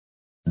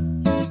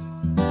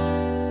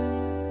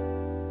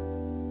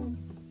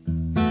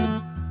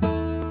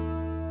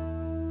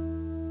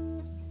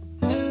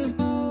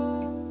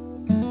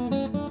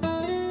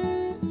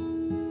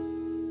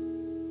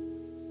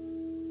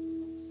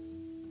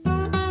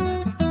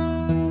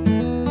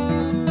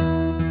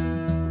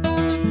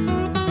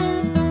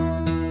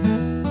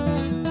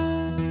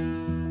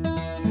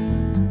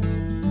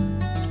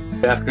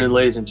Good afternoon,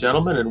 ladies and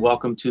gentlemen, and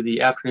welcome to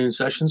the afternoon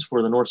sessions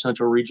for the North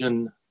Central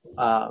Region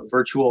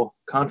virtual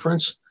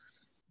conference.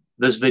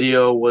 This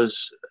video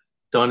was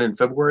done in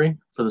February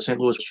for the St.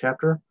 Louis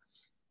chapter,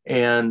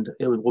 and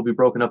it will be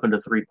broken up into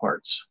 3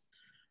 parts.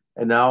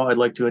 And now I'd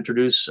like to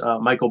introduce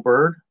Michael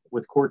Byrd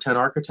with Core10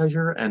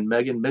 Architecture and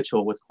Megan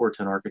Mitchell with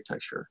Core10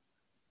 Architecture.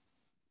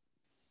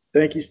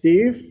 Thank you,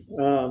 Steve.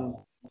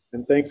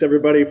 And thanks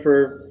everybody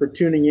for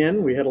tuning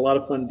in. We had a lot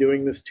of fun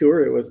doing this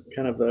tour. It was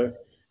kind of the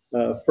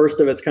first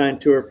of its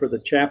kind tour for the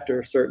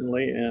chapter,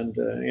 certainly, and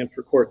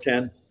for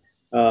Core10.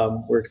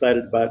 We're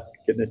excited about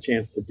getting a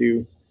chance to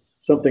do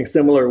something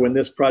similar when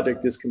this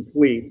project is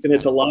complete. And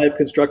it's a live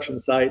construction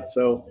site,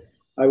 so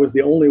I was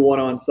the only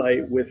one on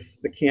site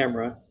with the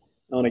camera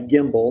on a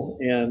gimbal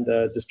and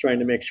just trying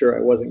to make sure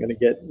I wasn't going to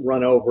get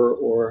run over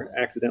or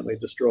accidentally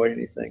destroy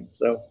anything.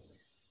 So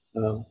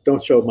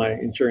don't show my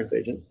insurance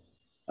agent.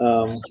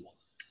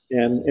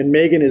 And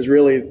Megan is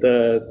really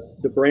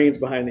the brains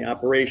behind the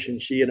operation.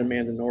 She and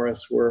Amanda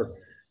Norris were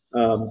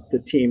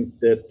the team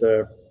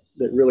that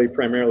really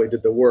primarily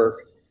did the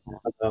work.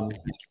 For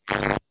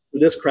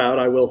this crowd,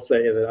 I will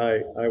say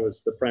that I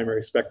was the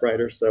primary spec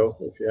writer. So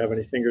if you have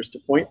any fingers to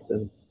point,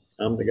 then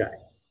I'm the guy.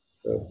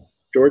 So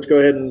George, go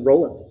ahead and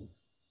roll it.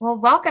 Well,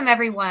 welcome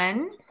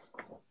everyone.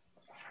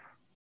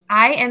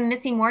 I am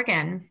Missy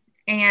Morgan,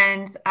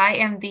 and I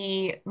am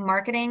the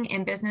Marketing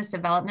and Business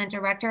Development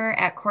Director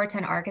at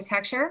Core10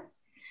 Architecture.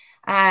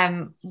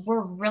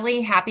 We're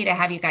really happy to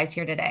have you guys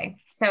here today.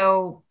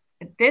 So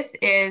this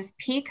is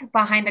Peek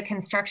Behind the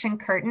Construction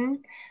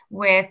Curtain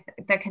with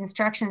the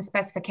Construction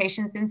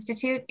Specifications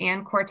Institute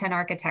and Core10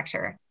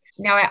 Architecture.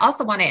 Now, I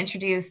also want to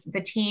introduce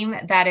the team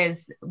that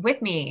is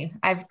with me.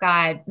 I've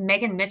got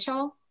Megan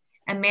Mitchell,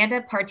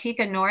 Amanda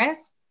Partika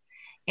Norris,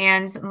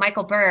 and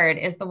Michael Byrd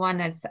is the one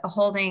that's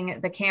holding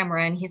the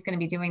camera, and he's going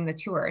to be doing the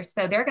tour.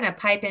 So they're going to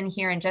pipe in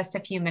here in just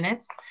a few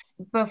minutes.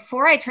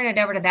 Before I turn it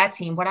over to that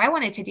team, what I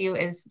wanted to do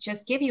is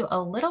just give you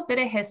a little bit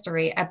of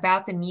history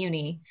about the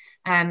Muny.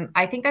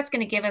 I think that's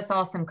going to give us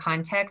all some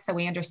context so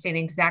we understand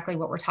exactly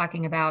what we're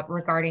talking about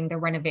regarding the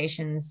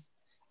renovations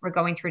we're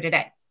going through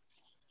today.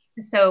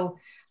 So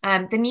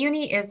the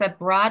Muny is a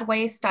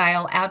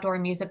Broadway-style outdoor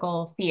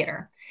musical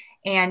theater,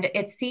 and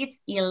it seats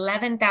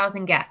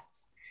 11,000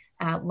 guests.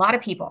 A lot of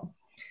people.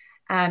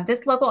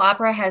 This local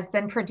opera has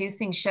been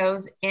producing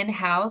shows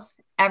in-house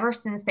ever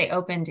since they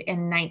opened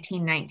in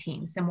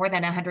 1919, so more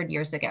than 100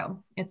 years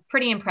ago. It's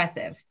pretty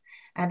impressive.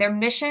 Their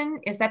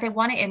mission is that they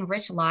want to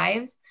enrich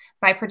lives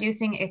by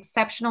producing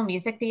exceptional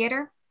music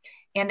theater,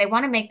 and they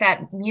want to make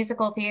that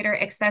musical theater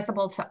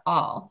accessible to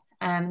all.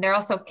 They're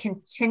also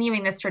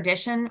continuing this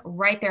tradition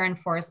right there in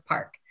Forest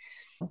Park.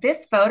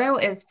 This photo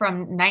is from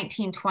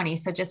 1920,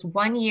 so just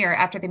 1 year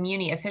after the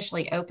Muny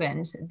officially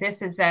opened.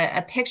 This is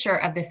a picture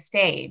of the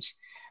stage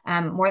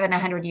more than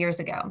 100 years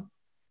ago.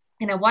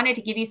 And I wanted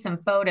to give you some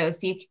photos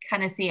so you can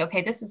kind of see,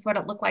 okay, this is what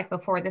it looked like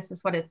before, this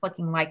is what it's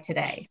looking like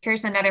today.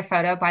 Here's another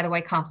photo, by the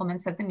way,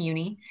 compliments of the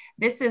Muny.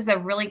 This is a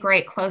really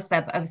great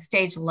close-up of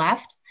stage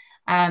left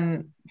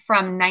from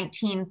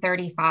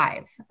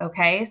 1935,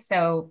 okay?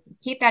 So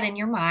keep that in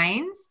your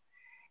mind.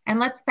 And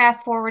let's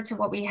fast forward to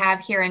what we have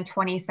here in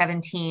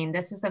 2017.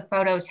 This is a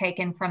photo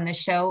taken from the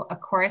show A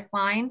Chorus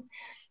Line.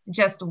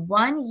 Just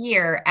 1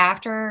 year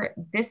after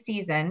this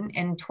season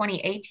in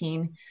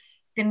 2018,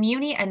 the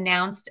Muny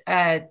announced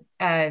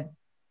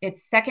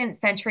its second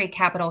Century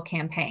Capital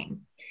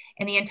campaign.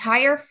 And the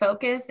entire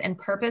focus and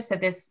purpose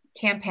of this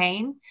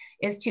campaign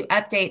is to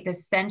update the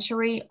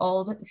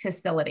century-old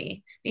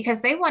facility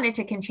because they wanted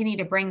to continue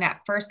to bring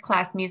that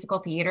first-class musical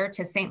theater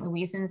to St.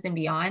 Louisans and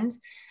beyond.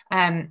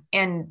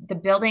 And the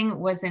building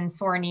was in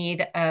sore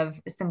need of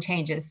some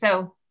changes.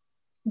 So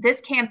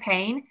this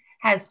campaign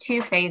has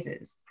 2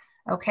 phases.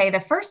 Okay, the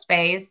first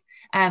phase,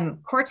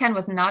 Core10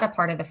 was not a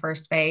part of the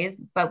first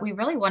phase, but we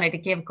really wanted to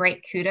give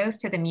great kudos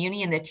to the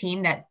Muny and the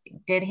team that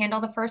did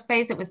handle the first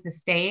phase. It was the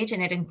stage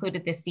and it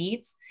included the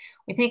seats.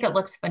 We think it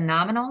looks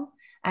phenomenal.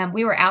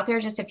 We were out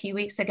there just a few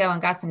weeks ago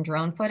and got some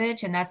drone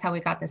footage, and that's how we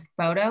got this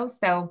photo.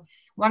 So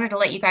wanted to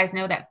let you guys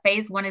know that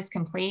phase 1 is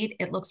complete.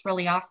 It looks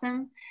really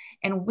awesome.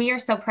 And we are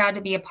so proud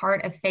to be a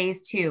part of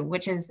phase 2,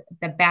 which is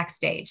the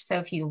backstage. So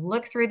if you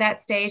look through that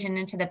stage and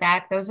into the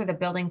back, those are the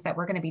buildings that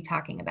we're going to be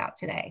talking about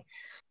today.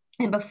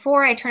 And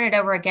before I turn it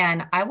over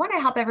again, I want to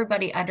help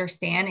everybody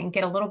understand and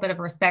get a little bit of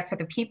respect for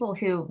the people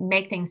who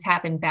make things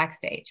happen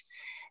backstage.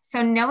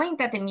 So knowing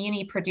that the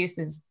Muny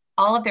produces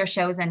all of their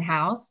shows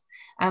in-house,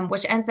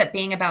 which ends up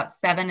being about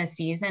 7 a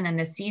season, and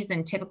the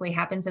season typically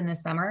happens in the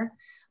summer,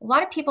 a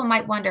lot of people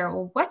might wonder,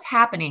 well, what's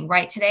happening,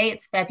 right? Today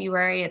it's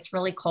February, it's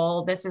really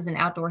cold, this is an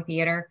outdoor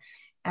theater.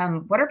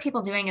 What are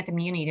people doing at the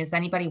Muny? Is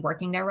anybody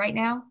working there right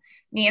now?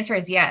 The answer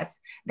is yes.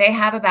 They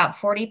have about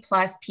 40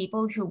 plus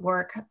people who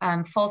work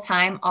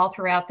full-time all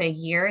throughout the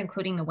year,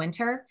 including the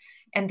winter.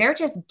 And they're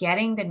just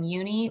getting the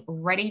Muny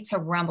ready to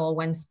rumble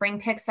when spring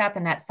picks up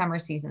and that summer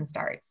season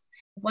starts.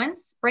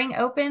 Once spring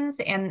opens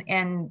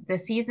and the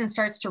season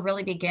starts to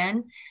really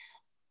begin,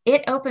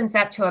 it opens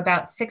up to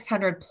about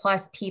 600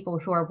 plus people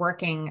who are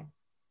working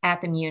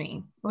at the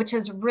Muny, which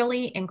is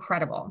really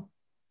incredible.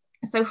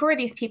 So who are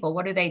these people?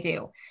 What do they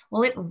do?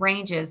 Well, it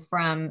ranges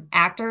from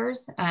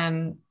actors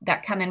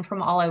that come in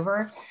from all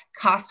over,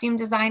 costume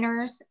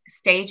designers,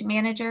 stage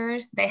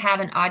managers. They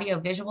have an audio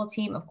visual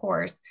team, of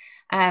course.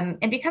 And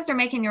because they're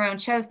making their own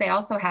shows, they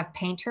also have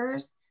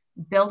painters,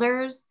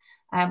 builders.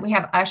 We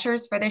have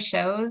ushers for the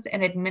shows,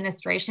 an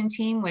administration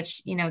team,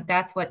 which,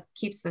 that's what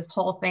keeps this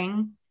whole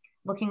thing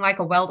looking like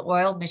a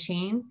well-oiled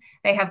machine.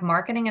 They have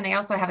marketing, and they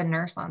also have a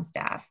nurse on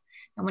staff.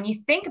 And when you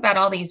think about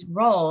all these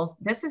roles,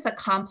 this is a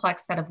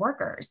complex set of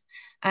workers.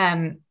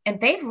 And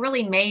they've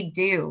really made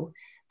do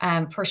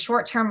for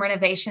short-term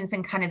renovations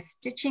and kind of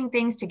stitching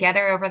things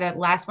together over the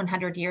last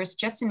 100 years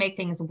just to make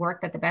things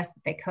work the best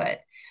that they could.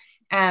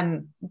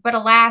 But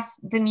alas,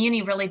 the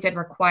Muny really did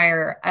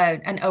require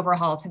an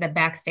overhaul to the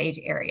backstage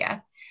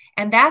area.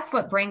 And that's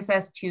what brings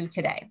us to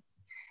today.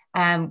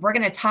 We're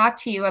going to talk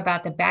to you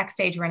about the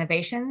backstage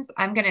renovations.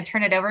 I'm going to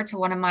turn it over to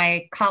one of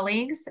my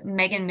colleagues,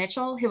 Megan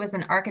Mitchell, who is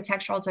an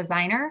architectural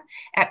designer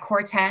at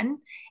Core10,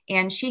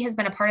 and she has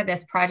been a part of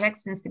this project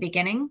since the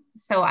beginning.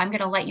 So I'm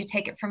going to let you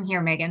take it from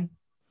here, Megan.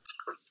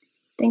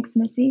 Thanks,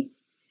 Missy.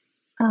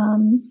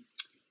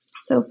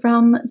 So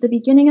from the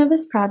beginning of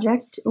this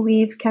project,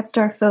 we've kept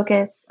our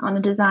focus on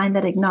a design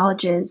that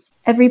acknowledges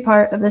every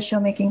part of the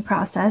showmaking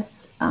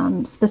process,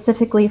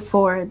 specifically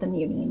for the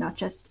Muny, not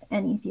just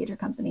any theater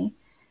company.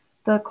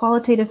 The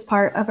qualitative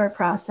part of our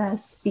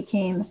process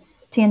became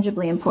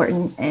tangibly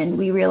important, and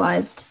we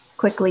realized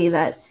quickly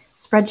that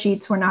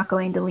spreadsheets were not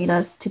going to lead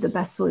us to the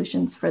best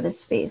solutions for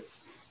this space.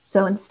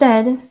 So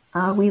instead,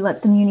 we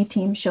let the Muny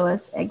team show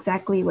us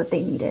exactly what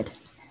they needed.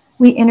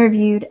 We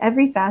interviewed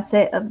every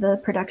facet of the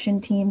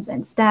production teams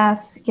and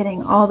staff,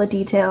 getting all the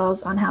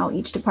details on how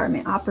each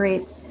department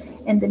operates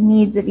and the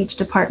needs of each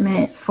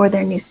department for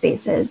their new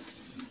spaces.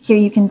 Here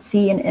you can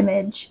see an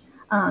image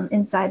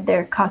inside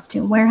their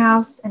costume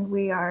warehouse, and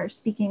we are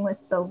speaking with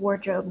the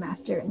wardrobe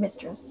master and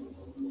mistress.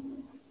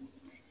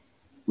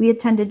 We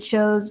attended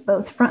shows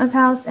both front of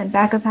house and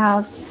back of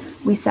house.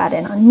 We sat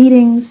in on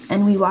meetings,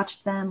 and we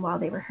watched them while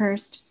they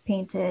rehearsed,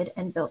 painted,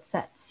 and built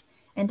sets,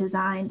 and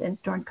designed and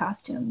stormed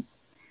costumes.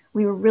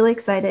 We were really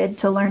excited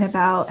to learn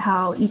about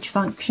how each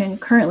function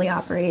currently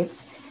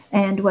operates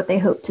and what they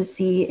hope to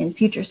see in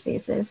future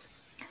spaces.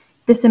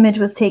 This image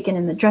was taken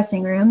in the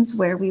dressing rooms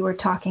where we were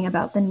talking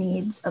about the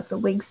needs of the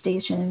wig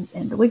stations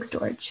and the wig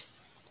storage.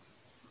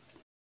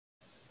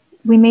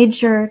 We made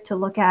sure to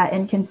look at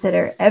and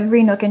consider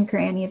every nook and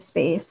cranny of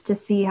space to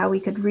see how we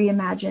could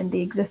reimagine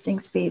the existing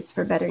space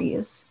for better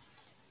use.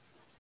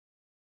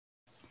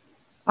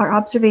 Our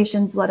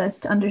observations led us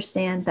to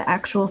understand the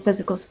actual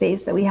physical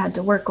space that we had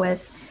to work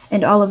with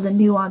and all of the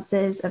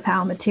nuances of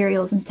how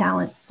materials and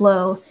talent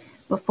flow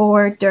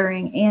before,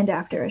 during, and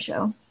after a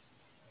show.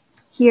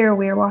 Here,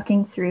 we are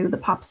walking through the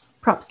prop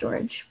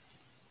storage.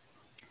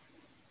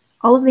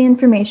 All of the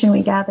information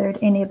we gathered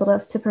enabled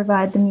us to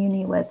provide the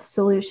Muny with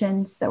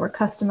solutions that were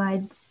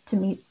customized to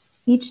meet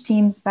each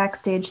team's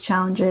backstage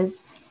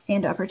challenges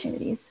and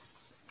opportunities.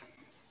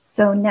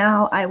 So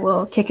now I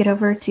will kick it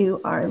over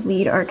to our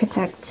lead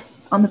architect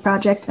on the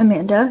project,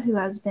 Amanda, who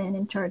has been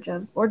in charge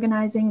of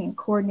organizing and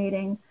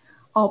coordinating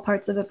all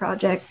parts of the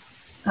project,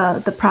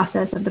 the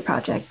process of the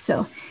project.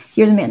 So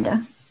here's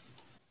Amanda.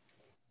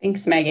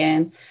 Thanks,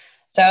 Megan.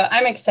 So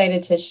I'm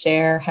excited to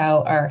share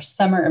how our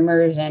summer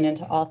immersion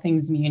into all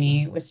things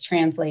Muny was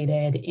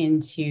translated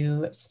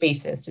into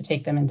spaces to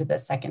take them into the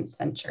second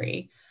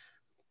century.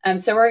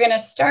 So we're going to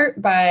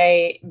start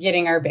by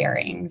getting our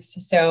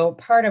bearings. So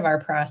part of our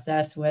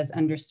process was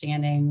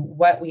understanding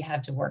what we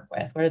have to work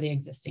with. What are the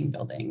existing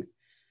buildings?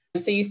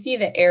 So you see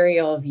the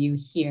aerial view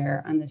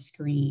here on the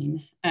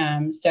screen.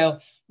 So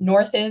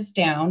north is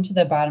down to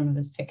the bottom of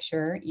this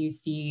picture. You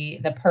see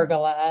the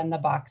pergola and the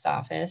box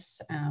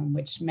office,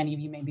 which many of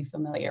you may be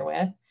familiar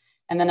with.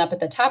 And then up at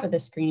the top of the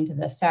screen to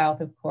the south,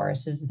 of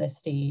course, is the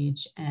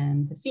stage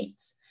and the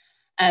seats.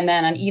 And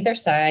then on either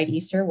side,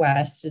 east or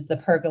west, is the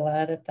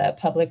pergola that the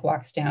public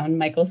walks down.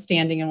 Michael's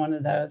standing in one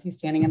of those. He's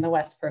standing in the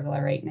west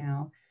pergola right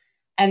now.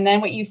 And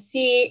then what you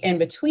see in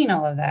between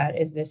all of that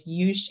is this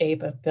U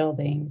shape of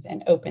buildings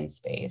and open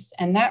space.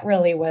 And that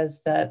really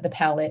was the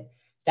palette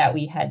that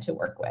we had to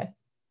work with.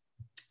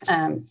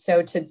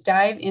 So to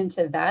dive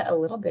into that a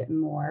little bit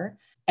more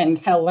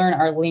and kind of learn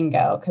our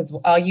lingo, because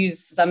I'll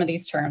use some of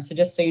these terms. So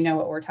just so you know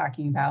what we're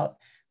talking about,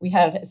 we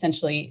have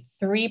essentially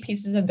three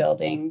pieces of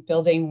building: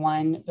 building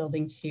 1,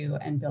 building 2,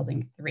 and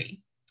building 3.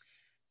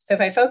 So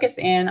if I focus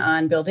in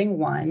on building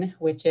 1,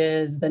 which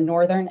is the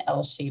northern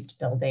L-shaped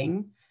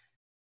building.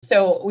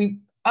 So we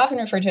often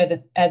refer to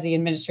it as the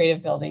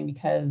administrative building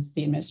because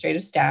the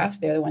administrative staff,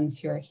 they're the ones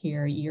who are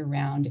here year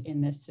round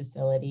in this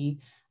facility.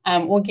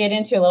 We'll get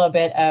into a little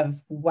bit of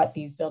what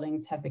these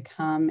buildings have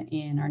become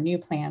in our new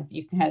plans, but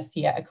you can kind of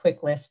see a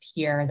quick list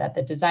here that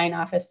the design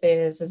office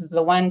is. This is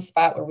the one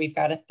spot where we've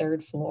got a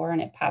third floor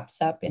and it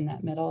pops up in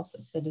that middle. So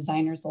it's the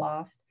designer's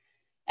loft.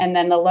 And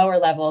then the lower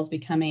levels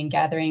becoming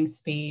gathering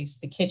space,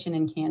 the kitchen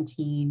and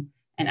canteen,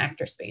 and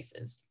actor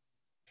spaces.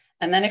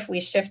 And then if we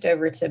shift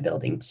over to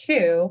building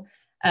 2,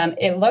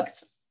 it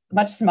looks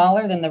much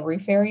smaller than the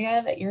roof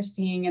area that you're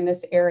seeing in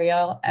this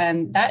aerial.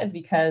 And that is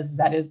because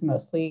that is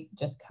mostly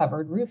just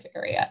covered roof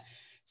area.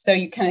 So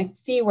you kind of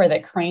see where the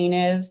crane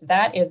is,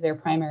 that is their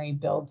primary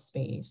build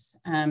space.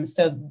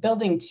 So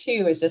building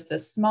 2 is just a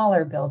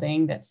smaller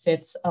building that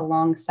sits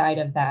alongside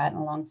of that,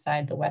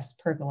 alongside the west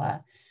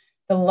pergola.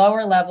 The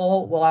lower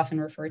level we'll often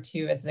refer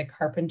to as the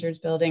carpenter's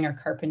building or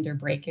carpenter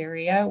break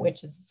area,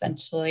 which is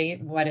essentially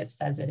what it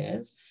says it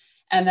is.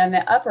 And then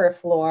the upper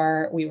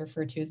floor we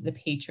refer to as the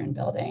patron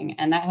building,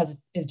 and that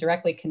is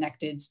directly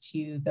connected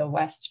to the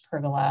west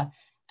pergola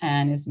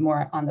and is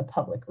more on the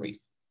public roof.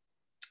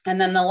 And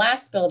then the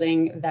last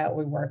building that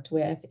we worked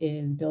with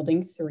is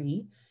building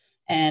 3.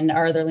 And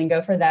our other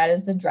lingo for that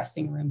is the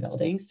dressing room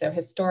building. So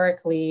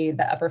historically,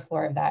 the upper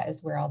floor of that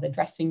is where all the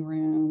dressing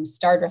rooms,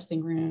 star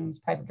dressing rooms,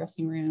 private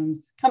dressing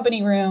rooms,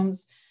 company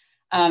rooms,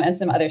 and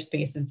some other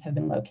spaces have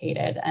been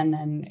located. And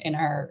then in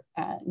our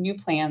new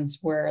plans,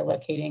 we're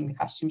locating the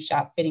costume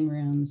shop, fitting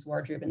rooms,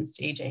 wardrobe, and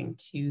staging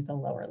to the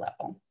lower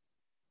level.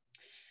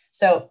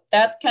 So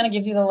that kind of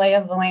gives you the lay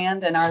of the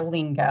land and our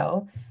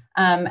lingo.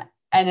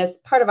 And as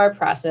part of our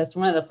process,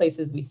 one of the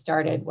places we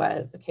started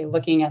was, okay,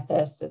 looking at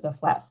this as a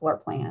flat floor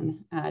plan,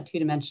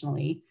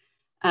 2-dimensionally.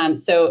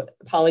 So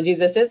apologies,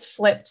 this is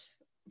flipped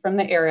from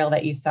the aerial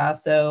that you saw.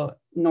 So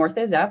north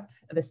is up,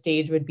 the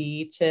stage would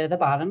be to the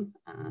bottom,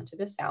 to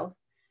the south.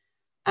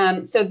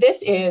 So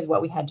this is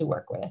what we had to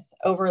work with,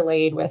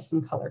 overlaid with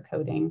some color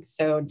coding.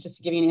 So just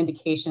to give you an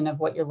indication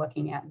of what you're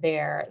looking at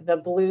there, the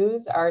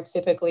blues are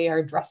typically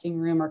our dressing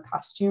room or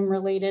costume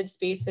related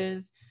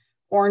spaces.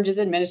 Orange is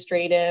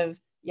administrative.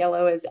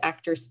 Yellow is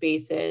actor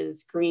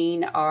spaces,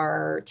 green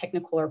are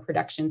technical or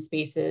production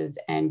spaces,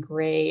 and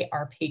gray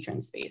are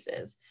patron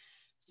spaces.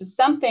 So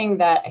something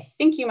that I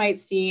think you might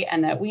see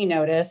and that we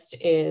noticed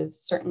is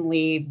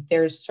certainly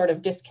there's sort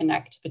of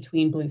disconnect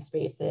between blue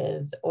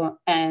spaces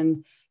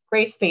and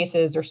gray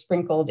spaces are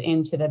sprinkled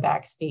into the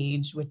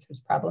backstage, which was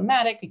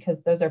problematic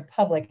because those are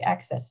public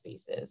access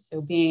spaces.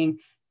 So being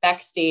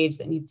backstage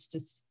that needs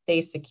to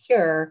stay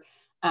secure,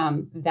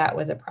 that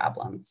was a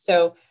problem.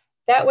 So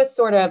that was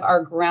sort of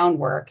our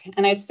groundwork.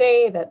 And I'd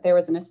say that there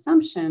was an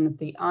assumption at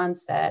the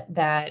onset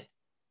that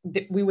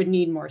we would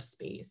need more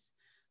space.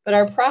 But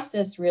our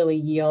process really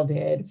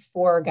yielded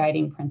 4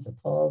 guiding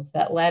principles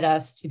that led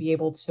us to be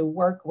able to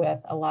work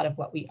with a lot of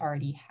what we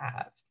already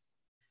have.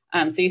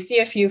 So you see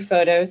a few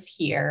photos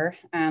here.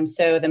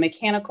 So the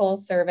mechanical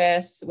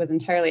service was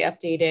entirely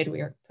updated.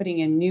 We were putting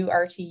in new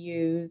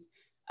RTUs,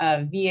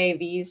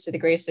 VAVs to the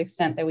greatest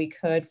extent that we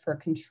could for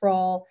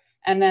control,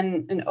 and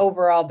then an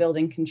overall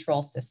building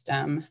control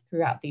system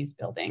throughout these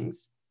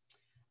buildings.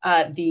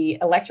 The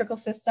electrical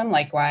system,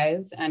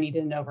 likewise,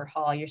 needed an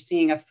overhaul. You're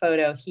seeing a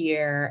photo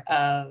here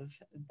of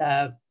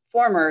the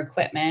former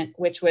equipment,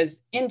 which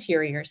was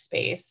interior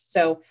space.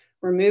 So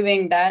we're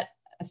moving that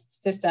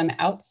system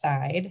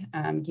outside,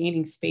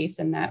 gaining space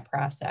in that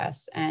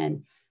process,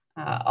 and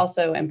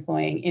also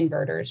employing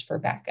inverters for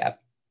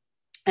backup.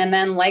 And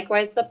then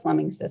likewise, the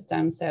plumbing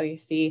system. So you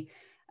see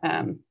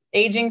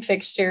aging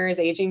fixtures,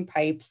 aging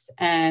pipes,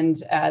 and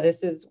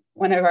this is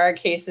one of our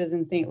cases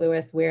in St.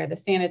 Louis where the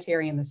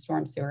sanitary and the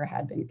storm sewer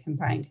had been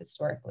combined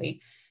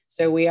historically.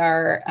 So we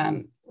are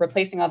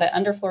replacing all that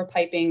underfloor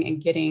piping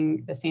and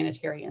getting the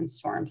sanitary and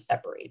storm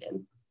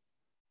separated.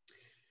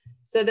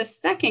 So the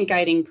second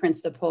guiding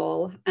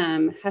principle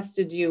has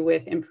to do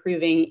with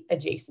improving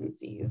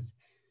adjacencies.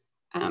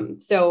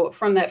 So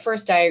from that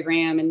first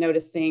diagram and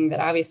noticing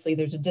that obviously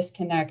there's a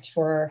disconnect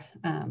for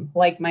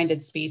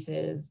like-minded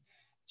spaces,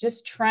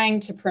 just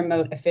trying to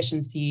promote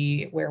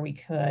efficiency where we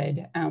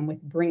could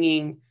with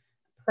bringing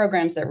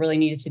programs that really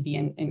needed to be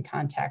in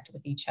contact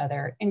with each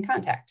other in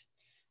contact.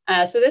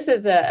 So this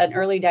is an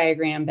early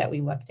diagram that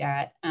we looked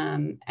at,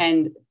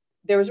 and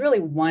there was really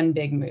one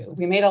big move.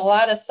 We made a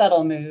lot of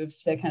subtle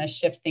moves to kind of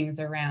shift things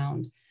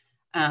around,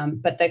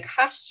 but the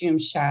costume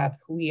shop,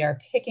 we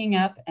are picking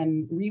up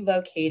and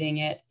relocating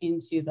it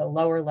into the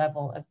lower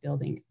level of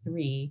building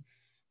 3,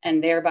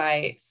 and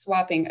thereby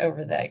swapping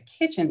over the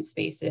kitchen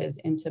spaces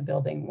into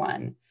building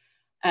 1.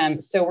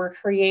 So we're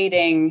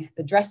creating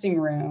the dressing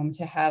room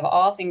to have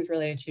all things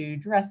related to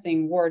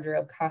dressing,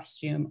 wardrobe,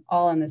 costume,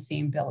 all in the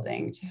same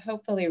building to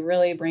hopefully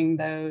really bring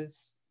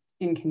those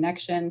in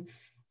connection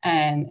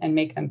and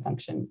make them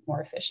function more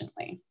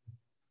efficiently.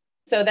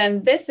 So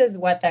then this is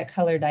what that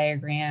color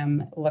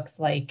diagram looks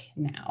like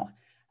now.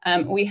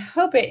 We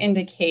hope it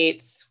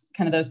indicates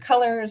kind of those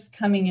colors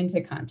coming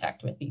into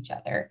contact with each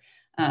other.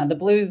 The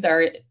blues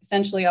are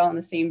essentially all in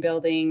the same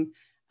building.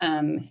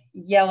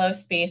 Yellow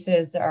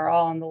spaces are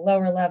all on the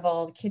lower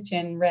level, the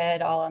kitchen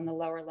red all on the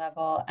lower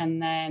level,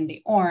 and then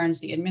the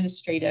orange, the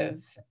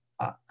administrative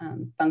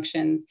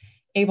functions,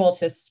 able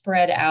to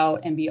spread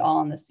out and be all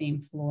on the same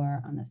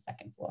floor on the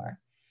second floor.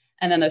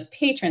 And then those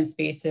patron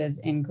spaces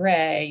in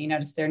gray, you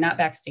notice they're not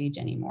backstage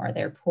anymore.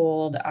 They're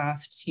pulled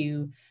off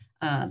to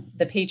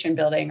the patron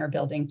building or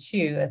building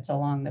 2 that's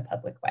along the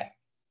public way.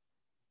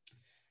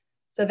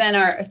 So then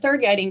our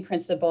third guiding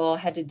principle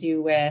had to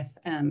do with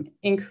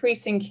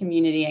increasing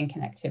community and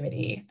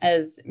connectivity.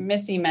 As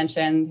Missy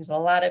mentioned, there's a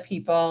lot of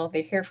people,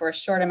 they're here for a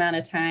short amount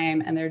of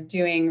time and they're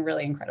doing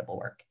really incredible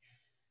work.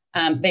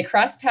 They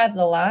cross paths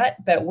a lot,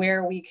 but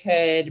where we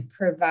could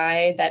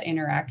provide that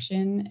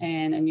interaction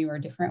in a new or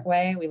different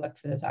way, we looked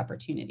for those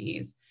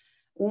opportunities.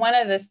 One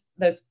of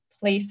those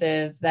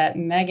places that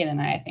Megan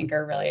and I think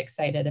are really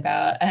excited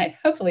about, and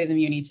hopefully the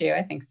Muny too,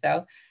 I think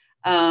so,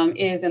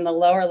 is in the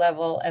lower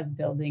level of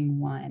Building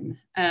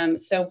 1.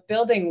 So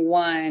Building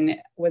 1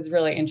 was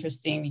really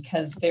interesting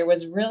because there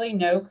was really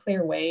no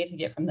clear way to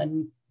get from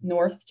the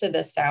north to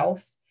the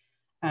south.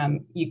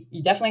 You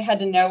definitely had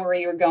to know where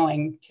you were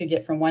going to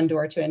get from one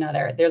door to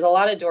another. There's a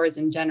lot of doors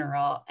in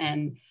general,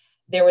 and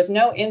there was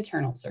no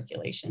internal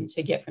circulation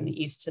to get from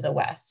the east to the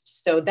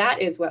west. So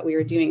that is what we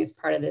were doing as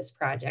part of this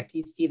project.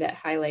 You see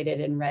that highlighted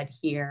in red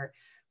here.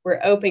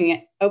 We're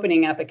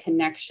opening up a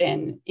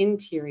connection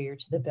interior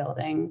to the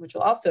building, which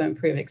will also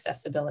improve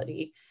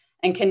accessibility,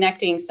 and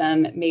connecting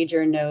some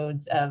major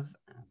nodes of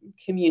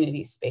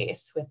community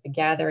space with the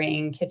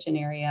gathering kitchen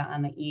area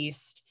on the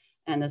east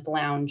and this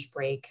lounge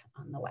break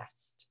on the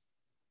west.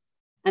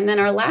 And then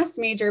our last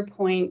major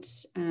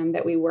point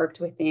that we worked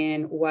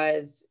within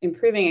was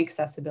improving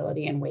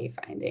accessibility and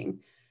wayfinding.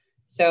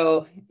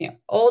 So,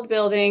 old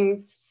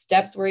buildings,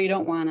 steps where you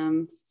don't want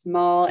them,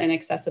 small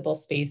inaccessible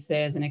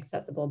spaces and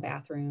accessible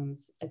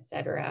bathrooms,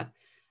 etc.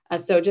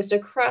 So just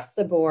across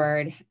the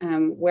board,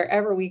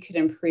 wherever we could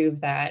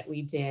improve that,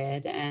 we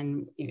did.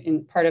 And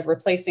in part of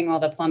replacing all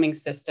the plumbing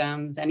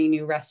systems, any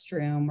new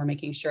restroom, we're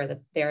making sure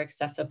that they're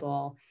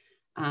accessible,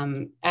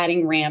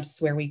 adding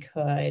ramps where we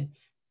could,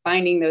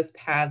 finding those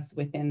paths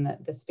within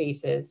the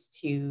spaces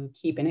to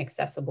keep an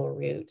accessible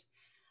route.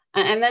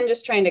 And then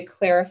just trying to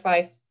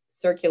clarify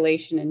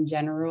circulation in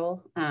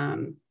general,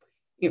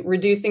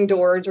 reducing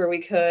doors where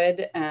we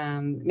could,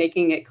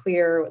 making it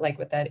clear, like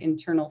with that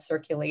internal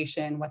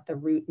circulation, what the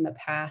route and the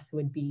path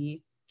would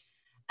be.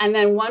 And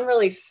then one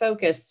really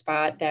focused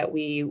spot that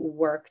we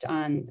worked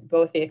on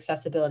both the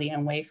accessibility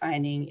and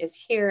wayfinding is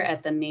here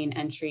at the main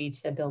entry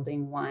to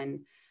Building 1.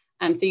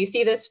 So you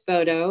see this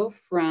photo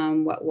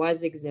from what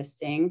was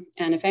existing.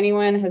 And if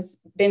anyone has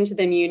been to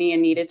the Muny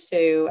and needed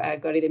to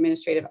go to the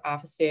administrative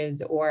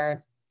offices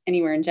or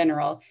anywhere in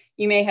general,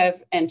 you may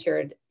have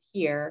entered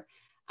here.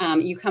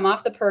 You come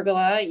off the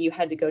pergola, you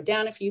had to go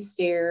down a few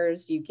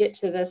stairs, you get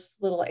to this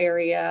little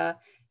area,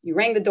 you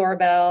rang the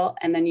doorbell,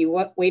 and then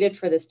you waited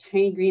for this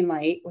tiny green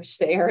light, which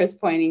the arrow is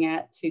pointing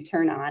at, to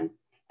turn on.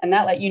 And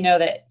that let you know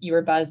that you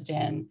were buzzed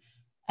in.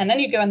 And then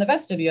you'd go in the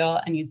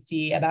vestibule and you'd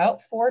see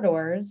about 4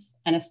 doors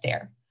and a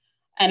stair.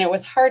 And it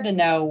was hard to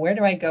know, where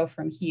do I go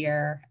from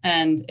here?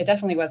 And it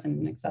definitely wasn't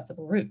an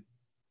accessible route.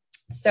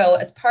 So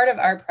as part of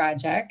our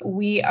project,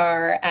 we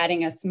are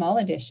adding a small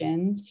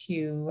addition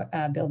to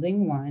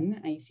Building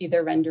 1. You see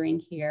the rendering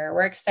here.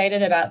 We're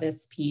excited about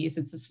this piece.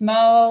 It's a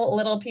small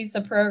little piece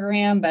of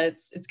program, but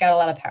it's got a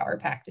lot of power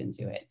packed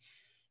into it.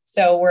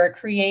 So we're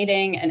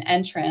creating an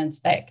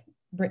entrance that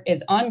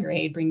is on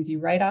grade, brings you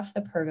right off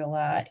the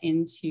pergola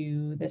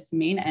into this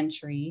main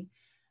entry.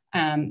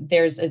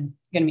 There's going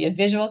to be a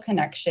visual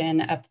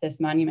connection up this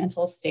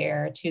monumental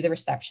stair to the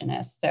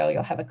receptionist. So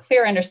you'll have a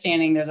clear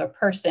understanding there's a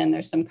person,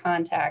 there's some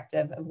contact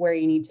of where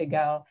you need to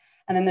go.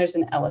 And then there's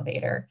an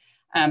elevator.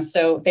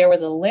 So there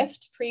was a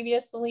lift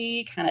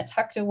previously, kind of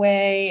tucked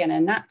away in a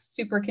not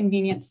super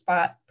convenient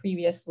spot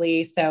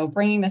previously. So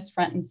bringing this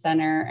front and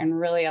center and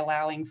really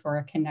allowing for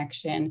a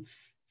connection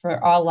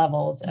for all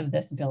levels of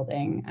this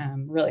building,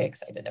 I'm really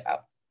excited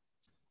about.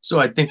 So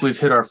I think we've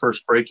hit our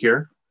first break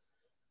here.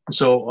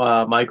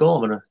 So Michael, I'm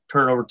going to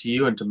turn it over to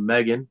you and to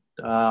Megan.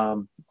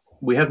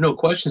 We have no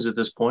questions at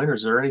this point. Or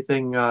is there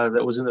anything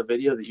that was in the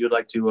video that you'd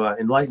like to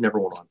enlighten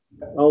everyone on?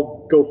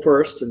 I'll go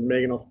first, and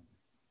Megan will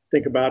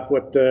think about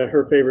what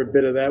her favorite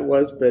bit of that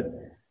was. But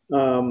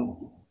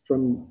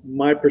from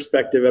my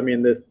perspective, I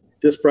mean,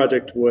 this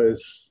project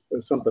was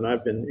something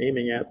I've been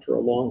aiming at for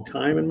a long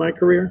time in my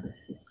career.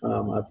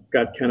 I've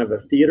got kind of a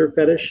theater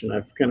fetish, and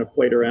I've kind of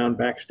played around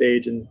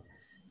backstage and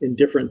in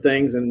different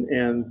things,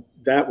 and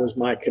that was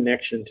my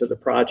connection to the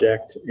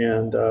project.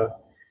 And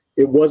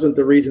it wasn't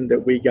the reason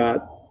that we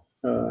got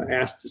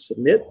asked to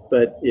submit,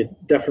 but it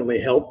definitely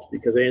helped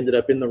because I ended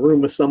up in the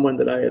room with someone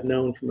that I had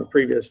known from a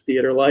previous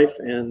theater life,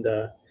 and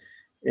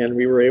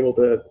we were able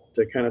to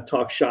kind of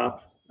talk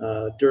shop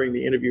during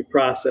the interview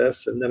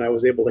process, and then I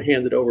was able to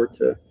hand it over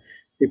to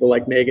people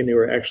like Megan who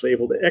were actually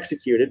able to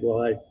execute it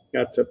while I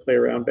got to play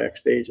around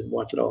backstage and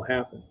watch it all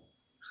happen.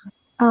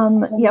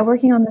 Yeah,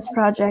 working on this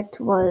project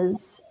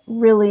was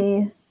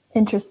really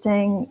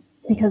interesting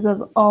because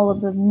of all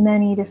of the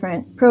many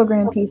different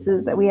program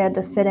pieces that we had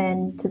to fit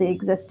into the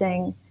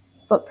existing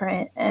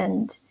footprint.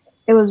 And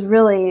it was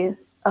really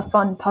a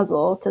fun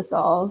puzzle to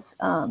solve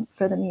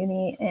for the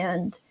Muny.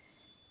 And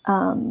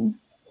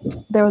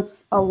there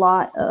was a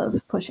lot of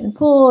push and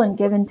pull and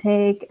give and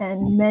take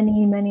and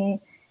many,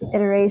 many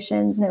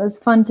iterations. And it was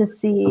fun to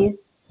see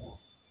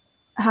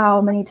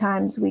how many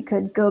times we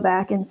could go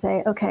back and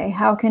say, okay,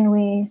 how can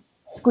we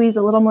squeeze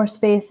a little more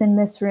space in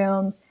this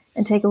room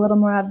and take a little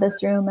more out of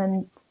this room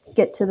and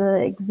get to the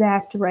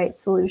exact right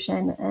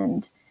solution.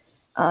 And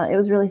it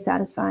was really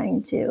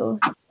satisfying to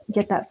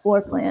get that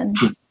floor plan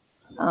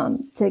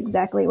to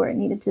exactly where it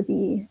needed to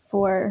be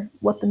for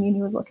what the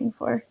Muny was looking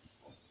for.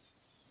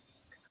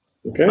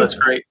 Okay. That's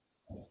great.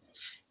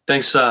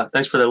 Thanks for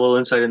that little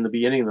insight in the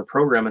beginning of the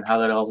program and how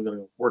that all is going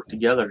to work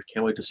together.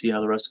 Can't wait to see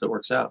how the rest of it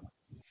works out.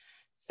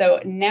 So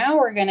now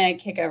we're going to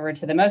kick over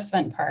to the most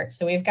fun part.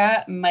 So we've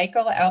got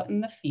Michael out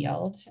in the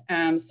field.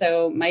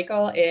 So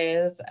Michael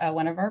is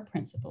one of our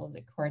principals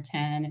at Core10,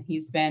 and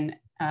he's been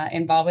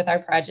involved with our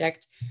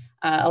project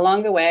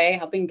along the way,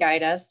 helping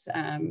guide us,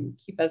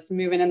 keep us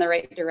moving in the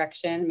right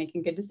direction,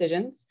 making good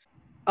decisions.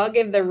 I'll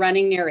give the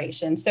running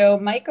narration. So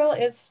Michael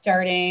is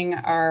starting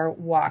our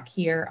walk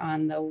here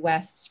on the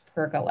west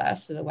pergola,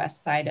 so the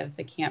west side of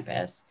the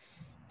campus.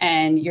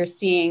 And you're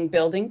seeing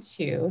building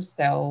 2,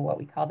 so what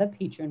we call the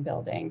patron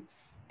building.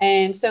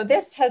 And so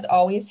this has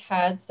always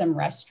had some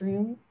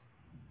restrooms.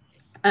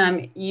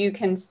 You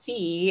can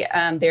see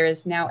there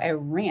is now a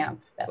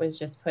ramp that was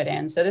just put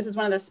in. So this is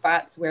one of the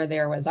spots where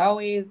there was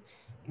always,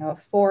 a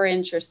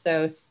 4-inch or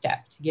so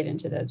step to get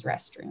into those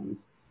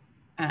restrooms.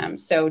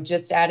 So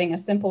just adding a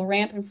simple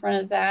ramp in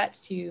front of that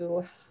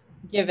to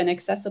give an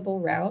accessible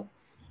route.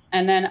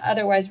 And then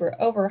otherwise we're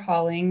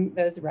overhauling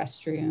those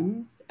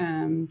restrooms,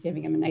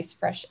 giving them a nice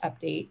fresh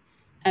update.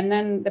 And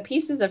then the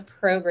pieces of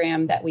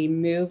program that we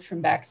moved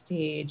from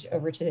backstage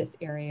over to this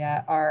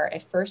area are a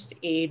first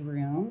aid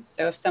room.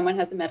 So if someone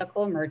has a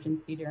medical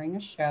emergency during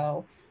a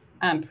show,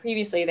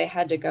 previously they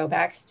had to go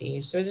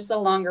backstage. So it was just a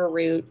longer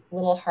route, a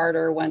little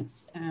harder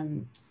once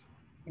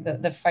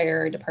the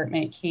fire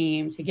department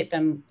came to get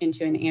them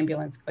into an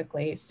ambulance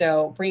quickly.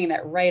 So bringing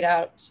that right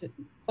out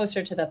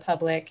closer to the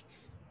public.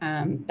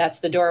 That's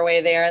the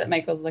doorway there that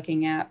Michael's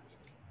looking at,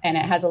 and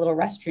it has a little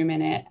restroom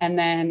in it. And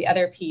then the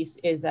other piece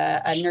is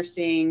a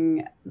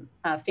nursing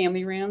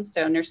family room.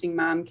 So nursing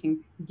mom can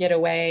get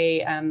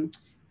away,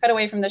 cut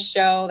away from the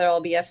show. There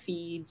will be a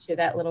feed to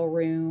that little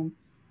room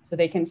so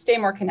they can stay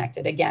more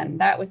connected. Again,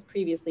 that was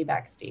previously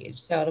backstage.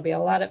 So it'll be a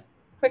lot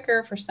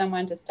quicker for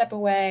someone to step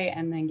away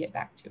and then get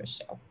back to a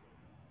show.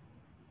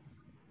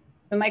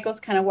 So Michael's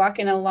kind of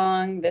walking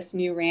along this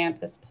new ramp,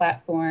 this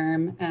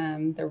platform,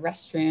 the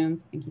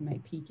restrooms. I think you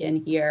might peek in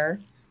here.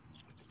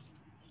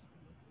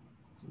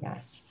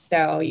 Yes,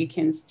 so you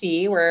can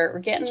see we're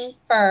getting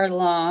far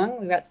along.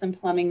 We've got some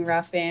plumbing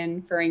rough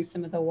in, furring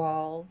some of the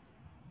walls,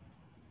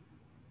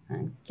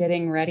 and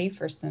getting ready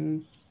for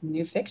some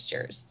new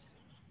fixtures.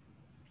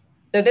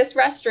 So this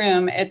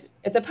restroom, it's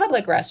a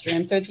public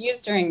restroom, so it's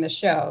used during the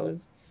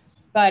shows,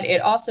 but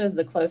it also is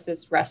the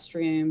closest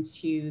restroom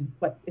to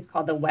what is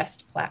called the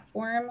West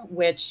Platform,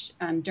 which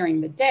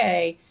during the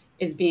day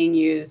is being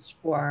used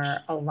for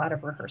a lot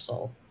of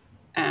rehearsal.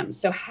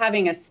 So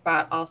having a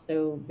spot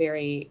also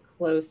very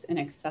close and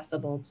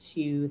accessible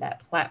to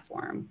that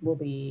platform will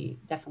be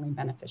definitely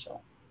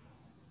beneficial.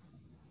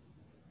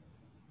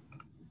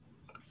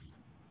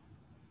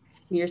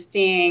 You'll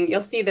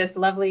see this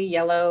lovely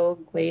yellow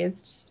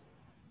glazed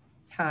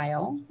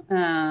tile.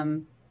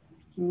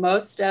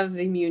 Most of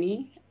the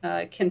Muny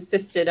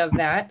consisted of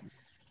that.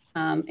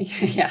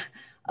 Yeah,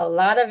 a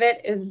lot of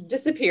it is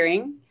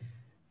disappearing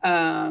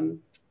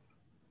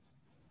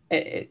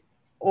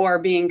or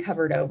being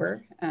covered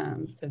over.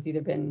 So it's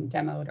either been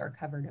demoed or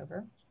covered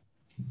over.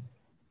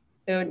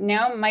 So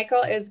now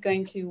Michael is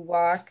going to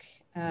walk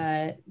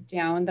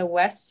down the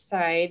west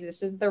side.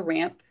 This is the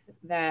ramp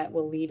that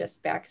will lead us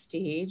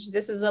backstage.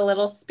 This is a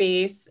little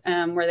space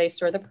where they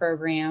store the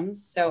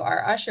programs. So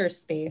our usher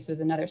space was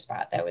another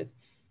spot that was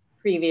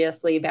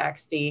previously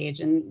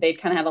backstage, and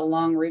they'd kind of have a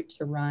long route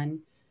to run.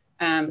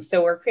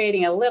 So we're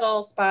creating a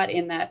little spot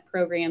in that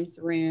programs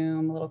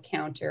room, a little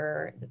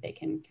counter that they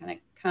can kind of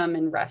come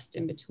and rest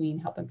in between,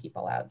 helping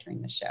people out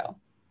during the show.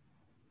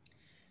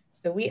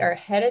 So we are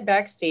headed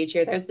backstage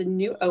here. There's the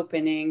new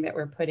opening that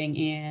we're putting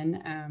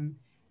in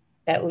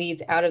that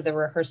leads out of the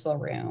rehearsal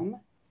room.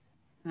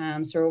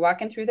 So we're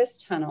walking through this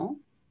tunnel,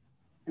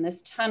 and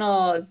this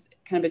tunnel is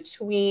kind of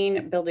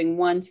between building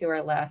 1 to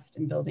our left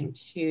and building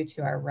 2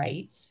 to our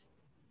right.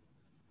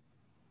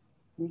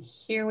 And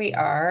here we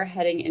are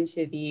heading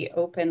into the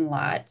open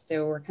lot.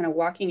 So we're kind of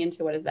walking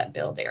into what is that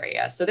build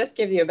area. So this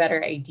gives you a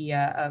better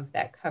idea of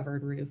that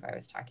covered roof I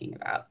was talking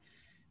about.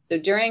 So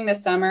during the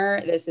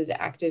summer, this is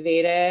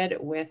activated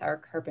with our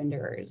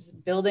carpenters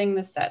building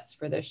the sets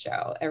for the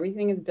show.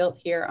 Everything is built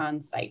here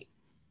on site.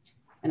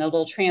 And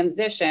it'll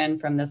transition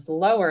from this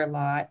lower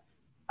lot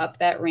up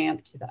that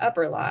ramp to the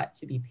upper lot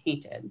to be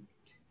painted.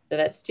 So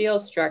that steel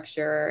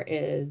structure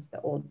is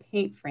the old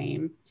paint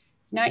frame.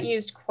 It's not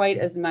used quite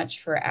as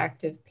much for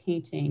active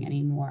painting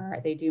anymore.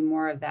 They do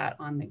more of that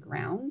on the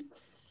ground,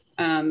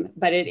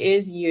 but it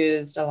is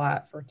used a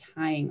lot for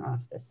tying off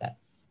the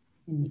sets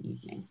in the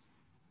evening.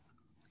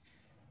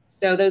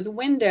 So those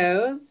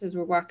windows, as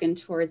we're walking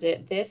towards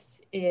it,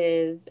 this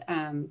is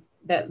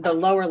the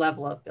lower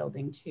level of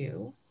building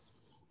 2.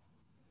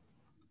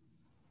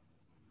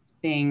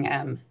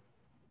 Seeing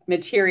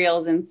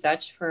materials and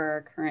such for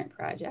our current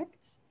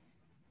project.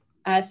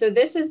 So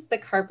this is the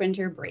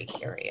carpenter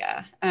break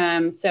area.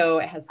 So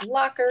it has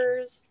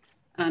lockers.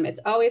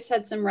 It's always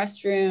had some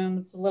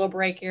restrooms, a little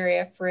break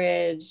area,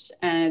 fridge,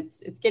 and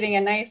it's getting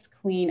a nice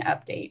clean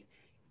update.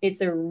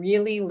 It's a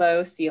really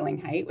low ceiling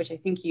height, which I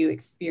think you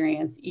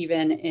experience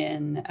even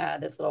in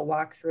this little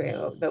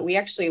walkthrough, but we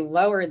actually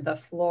lowered the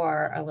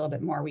floor a little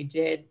bit more. We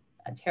did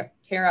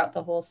tear out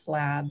the whole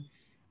slab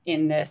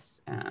in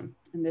this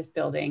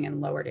building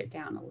and lowered it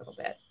down a little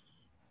bit.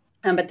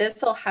 But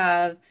this will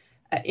have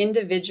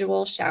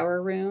individual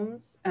shower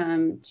rooms.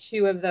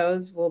 2 of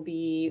those will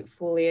be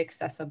fully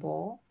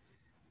accessible.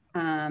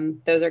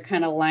 Those are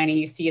kind of lining,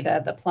 you see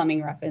the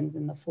plumbing rough-ins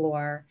in the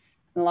floor.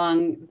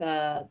 Along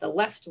the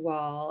left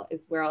wall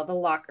is where all the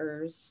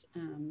lockers,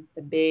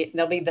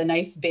 they'll be the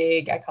nice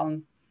big, I call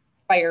them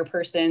fire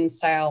person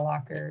style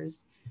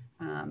lockers,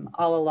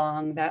 all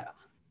along that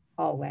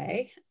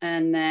hallway.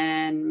 And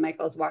then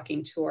Michael's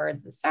walking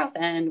towards the south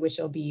end, which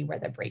will be where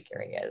the break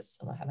area is.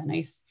 So they'll have a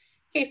nice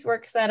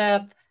casework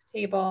setup,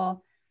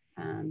 table,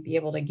 be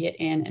able to get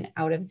in and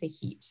out of the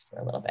heat for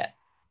a little bit.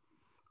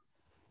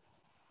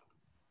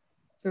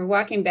 So we're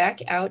walking back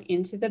out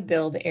into the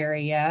build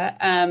area.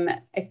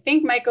 I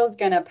think Michael's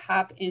gonna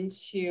pop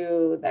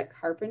into the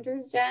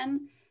carpenter's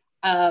den.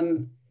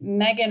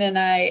 Megan and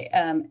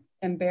I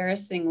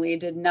embarrassingly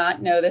did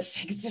not know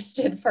this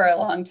existed for a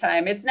long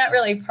time. It's not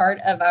really part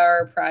of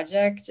our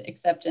project,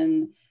 except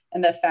in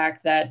the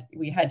fact that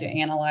we had to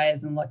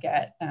analyze and look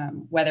at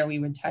whether we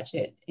would touch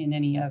it in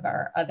any of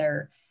our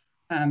other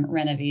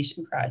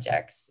renovation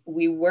projects.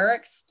 We were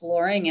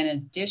exploring an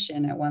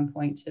addition at one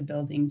point to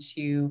building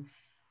 2,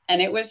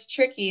 and it was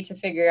tricky to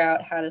figure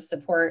out how to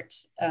support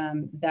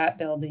that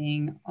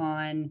building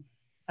on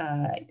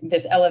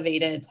this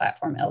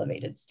platform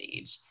elevated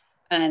stage.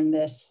 And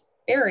this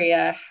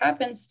area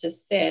happens to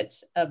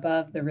sit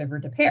above the River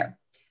des Peres.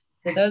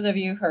 So those of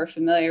you who are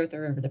familiar with the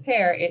River des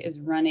Peres, it is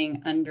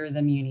running under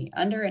the Muny,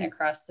 under and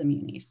across the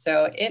Muny.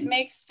 So it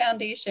makes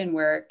foundation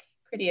work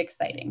pretty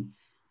exciting.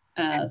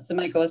 So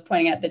Michael was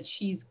pointing at the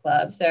Cheese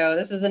Club. So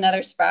this is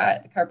another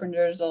spot. The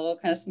carpenters will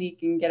kind of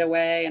sneak and get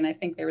away. And I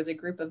think there was a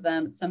group of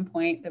them at some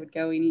point that would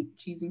go and eat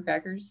cheese and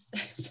crackers.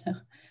 So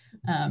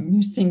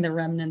you're seeing the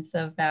remnants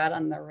of that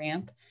on the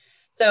ramp.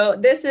 So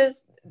this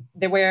is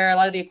where a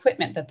lot of the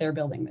equipment that they're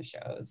building the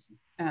shows.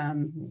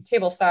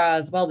 Table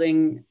saws,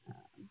 welding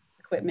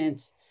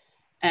equipment.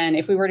 And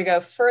if we were to go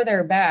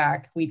further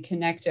back, we'd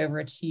connect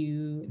over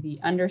to the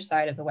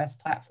underside of the west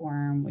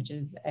platform, which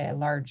is a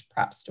large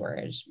prop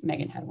storage.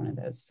 Megan had one of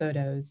those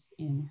photos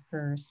in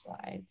her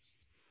slides.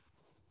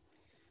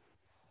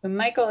 So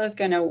Michael is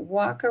going to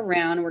walk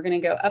around. We're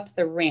going to go up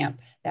the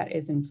ramp that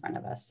is in front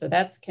of us. So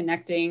that's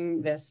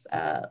connecting this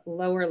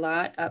lower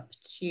lot up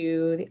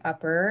to the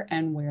upper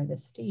and where the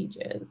stage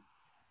is.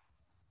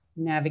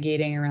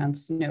 Navigating around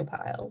snow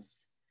piles.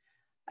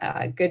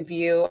 Good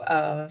view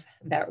of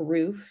that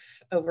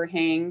roof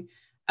overhang.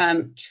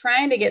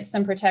 Trying to get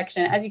some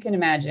protection, as you can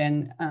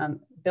imagine,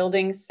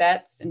 building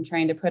sets and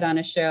trying to put on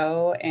a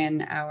show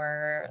in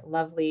our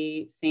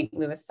lovely St.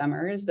 Louis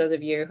summers. Those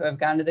of you who have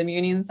gone to the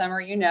Muny in the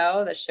summer, you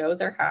know the shows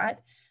are hot.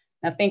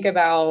 Now think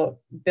about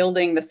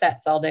building the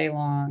sets all day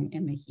long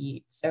in the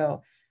heat.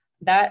 So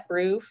that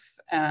roof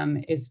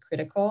is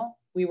critical.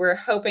 We were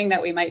hoping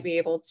that we might be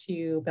able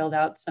to build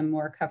out some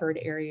more covered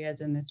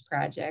areas in this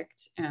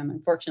project.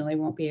 Unfortunately,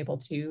 won't be able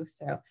to.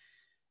 So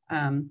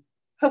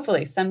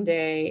hopefully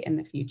someday in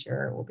the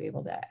future, we'll be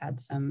able to add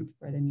some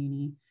for the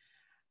Muny.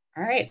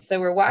 All right, so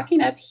we're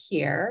walking up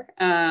here.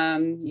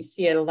 You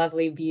see a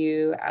lovely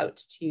view out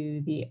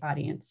to the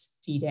audience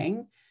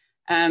seating.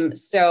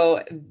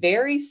 So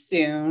very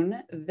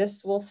soon,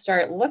 this will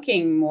start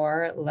looking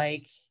more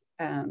like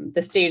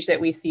the stage that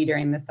we see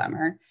during the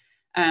summer.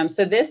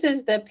 So this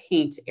is the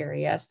paint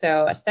area.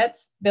 So a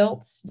set's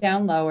built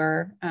down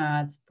lower,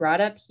 it's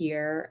brought up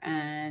here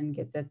and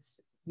gets its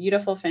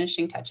beautiful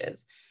finishing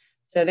touches.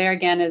 So there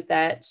again is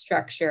that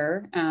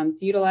structure.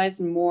 It's utilized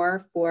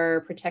more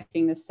for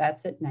protecting the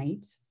sets at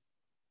night.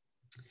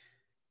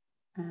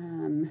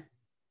 And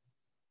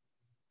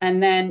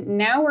then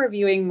now we're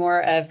viewing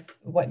more of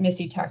what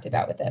Missy talked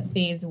about with the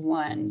phase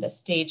 1, the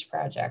stage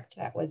project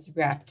that was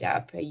wrapped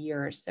up a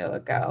year or so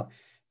ago.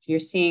 So you're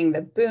seeing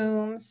the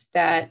booms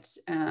that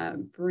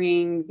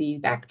bring the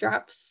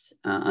backdrops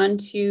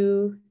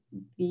onto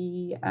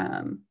the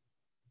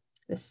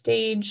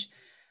stage.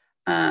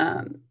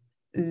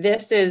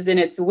 This is in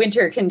its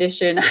winter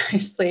condition,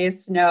 obviously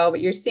snow,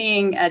 but you're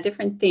seeing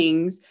different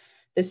things.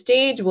 The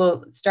stage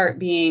will start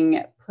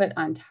being put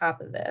on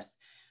top of this.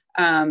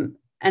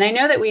 And I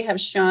know that we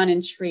have Sean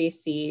and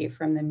Tracy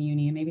from the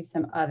Muny and maybe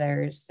some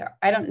others. So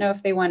I don't know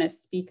if they want to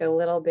speak a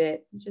little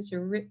bit, just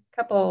a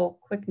couple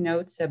quick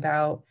notes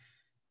about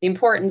the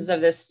importance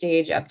of this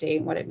stage update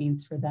and what it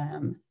means for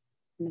them.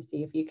 Let me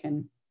see if you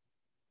can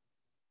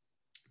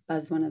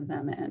buzz one of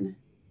them in.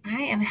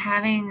 I am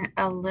having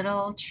a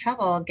little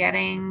trouble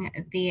getting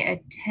the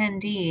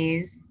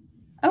attendees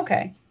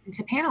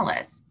into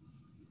panelists.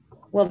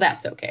 Well,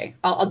 that's okay.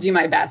 I'll do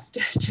my best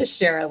to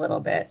share a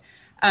little bit.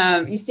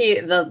 You see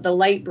the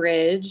light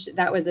bridge,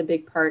 that was a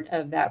big part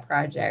of that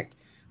project.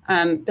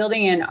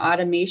 Building in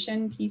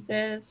automation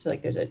pieces, so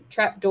like there's a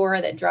trap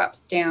door that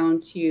drops down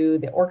to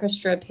the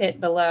orchestra pit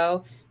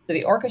below. So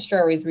the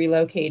orchestra was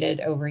relocated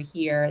over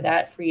here.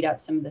 That freed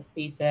up some of the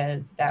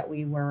spaces that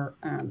we were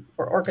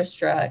for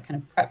orchestra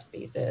kind of prep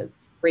spaces,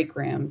 break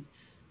rooms.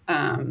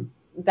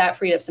 That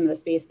freed up some of the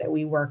space that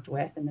we worked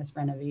with in this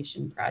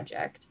renovation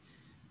project.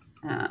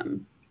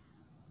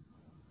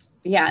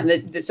 Yeah,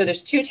 so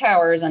there's 2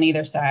 towers on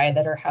either side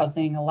that are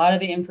housing a lot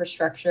of the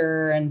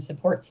infrastructure and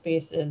support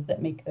spaces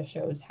that make the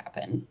shows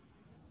happen.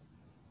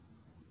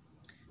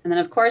 And then,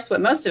 of course,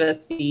 what most of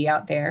us see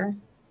out there,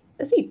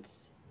 the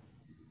seats.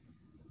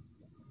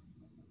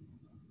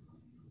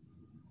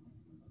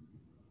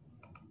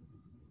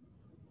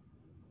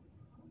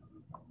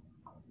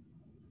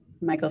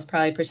 Michael's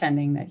probably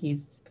pretending that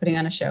he's putting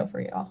on a show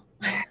for y'all.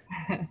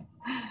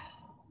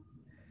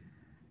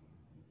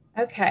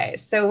 Okay,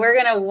 so we're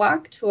gonna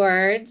walk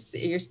towards,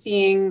 you're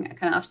seeing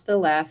kind of off to the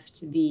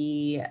left,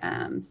 the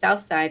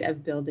south side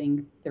of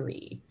building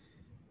 3.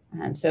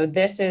 And so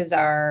this is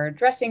our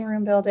dressing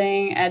room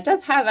building. It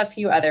does have a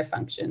few other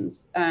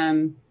functions.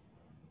 So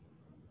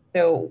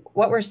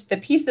the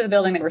piece of the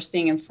building that we're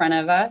seeing in front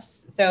of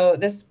us, so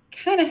this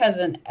kind of has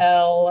an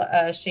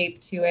L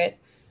shape to it.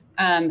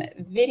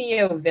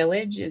 Video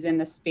Village is in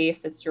the space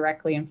that's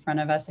directly in front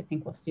of us. I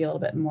think we'll see a little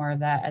bit more of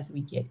that as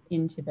we get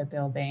into the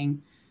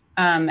building.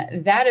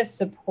 That is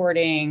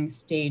supporting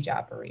stage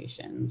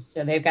operations.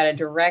 So they've got a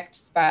direct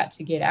spot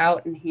to get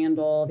out and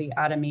handle the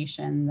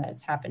automation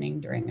that's happening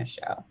during a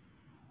show.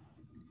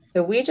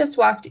 So we just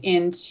walked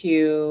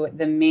into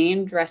the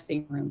main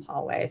dressing room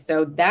hallway.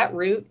 So that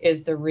route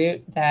is the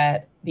route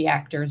that the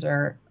actors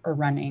are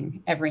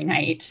running every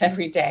night,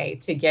 every day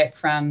to get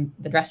from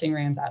the dressing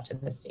rooms out to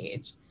the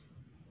stage.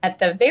 At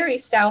the very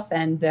south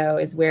end, though,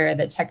 is where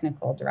the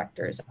technical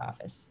director's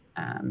office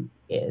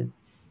is.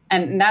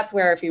 And that's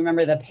where, if you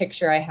remember the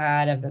picture I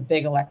had of the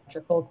big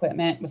electrical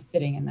equipment, was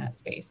sitting in that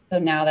space. So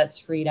now that's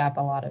freed up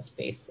a lot of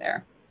space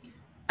there.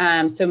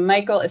 So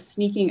Michael is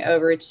sneaking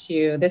over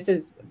to, this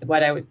is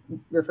what I would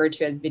refer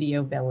to as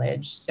Video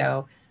Village.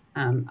 So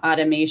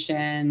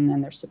automation,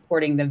 and they're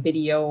supporting the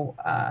video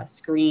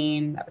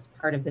screen. That was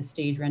part of the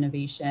stage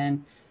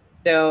renovation.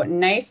 So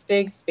nice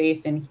big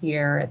space in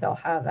here. They'll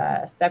have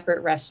a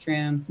separate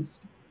restroom, some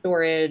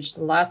storage,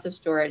 lots of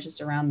storage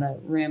just around the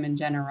room in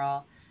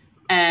general.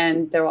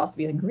 And there will also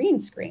be a green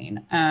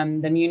screen.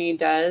 The Muny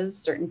does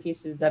certain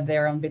pieces of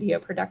their own video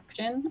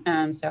production.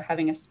 So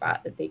having a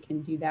spot that they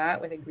can do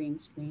that with a green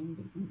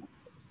screen.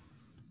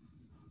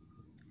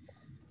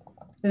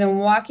 So then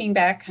walking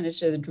back kind of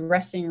to the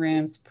dressing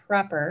rooms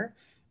proper,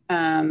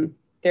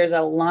 there's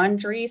a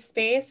laundry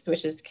space,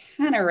 which is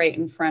kind of right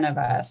in front of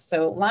us.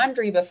 So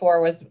laundry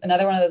before was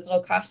another one of those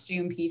little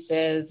costume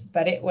pieces,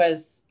 but it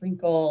was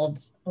sprinkled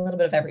a little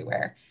bit of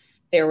everywhere.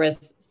 There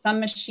was some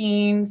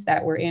machines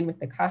that were in with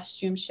the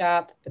costume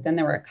shop, but then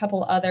there were a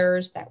couple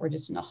others that were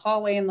just in a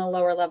hallway in the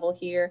lower level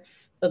here.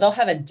 So they'll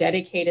have a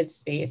dedicated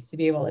space to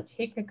be able to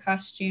take the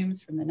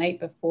costumes from the night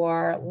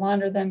before,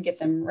 launder them, get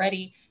them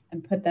ready,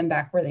 and put them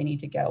back where they need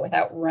to go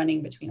without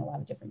running between a lot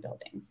of different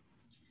buildings.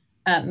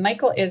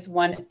 Michael is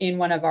in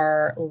one of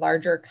our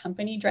larger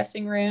company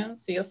dressing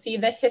rooms. So you'll see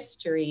the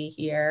history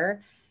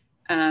here.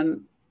 So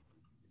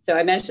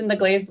I mentioned the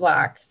glazed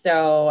block.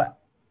 So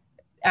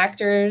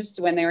actors,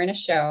 when they were in a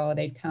show,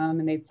 they'd come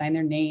and they'd sign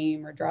their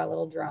name or draw a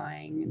little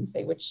drawing and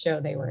say which show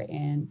they were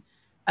in.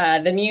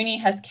 The Muny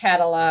has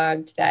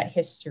cataloged that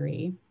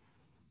history.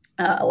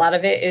 A lot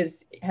of it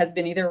has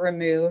been either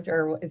removed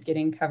or is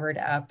getting covered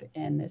up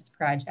in this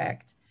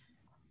project.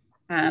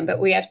 But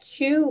we have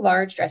 2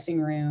 large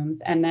dressing rooms,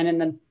 and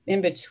then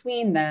in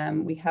between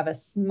them, we have a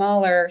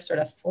smaller sort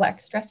of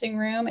flex dressing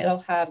room.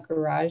 It'll have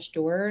garage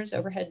doors,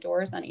 overhead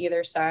doors on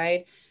either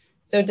side.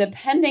 So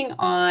depending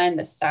on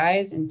the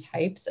size and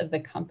types of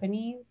the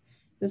companies,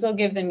 this will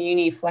give the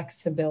Muny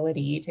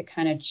flexibility to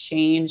kind of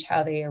change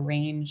how they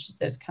arrange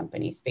those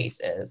company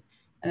spaces.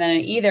 And then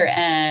at either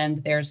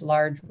end, there's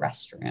large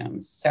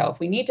restrooms. So if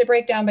we need to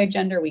break down by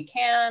gender, we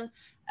can.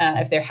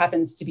 If there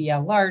happens to be a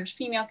large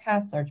female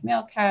cast, large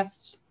male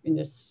cast, you can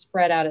just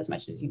spread out as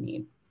much as you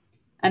need.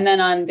 And then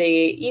on the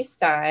east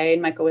side,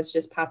 Michael was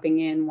just popping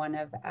in one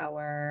of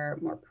our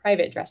more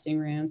private dressing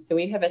rooms. So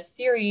we have a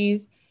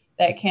series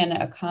that can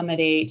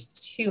accommodate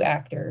 2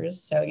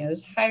 actors. So,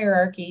 there's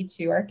hierarchy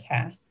to our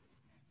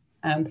casts,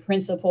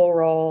 principal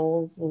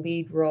roles,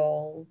 lead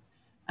roles,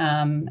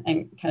 and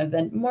kind of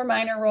the more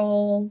minor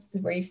roles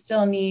where you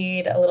still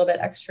need a little bit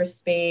extra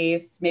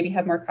space, maybe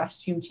have more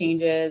costume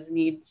changes,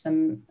 need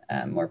some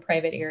more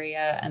private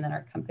area, and then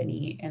our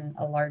company in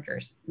a larger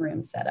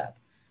room setup.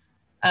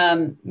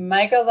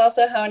 Michael's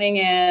also honing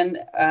in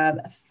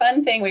a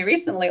fun thing we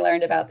recently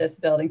learned about this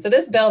building. So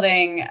this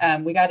building,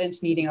 we got into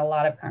needing a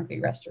lot of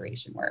concrete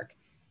restoration work.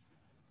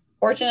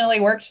 Fortunately,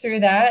 worked through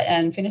that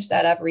and finished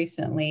that up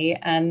recently,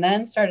 and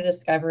then started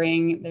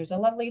discovering there's a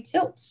lovely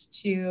tilt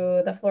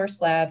to the floor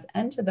slabs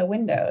and to the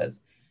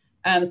windows.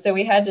 So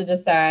we had to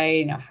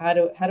decide, how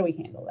do we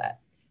handle that?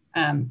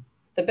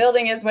 the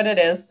building is what it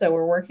is, so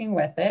we're working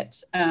with it.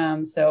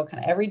 So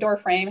kind of every door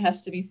frame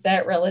has to be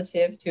set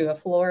relative to a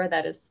floor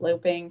that is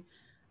sloping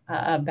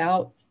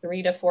about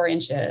 3 to 4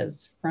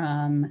 inches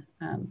from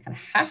kind of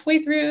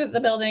halfway through the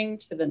building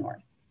to the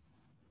north.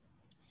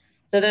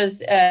 So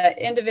those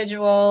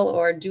individual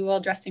or dual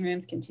dressing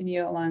rooms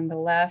continue along the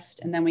left,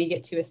 and then we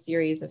get to a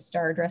series of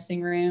star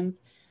dressing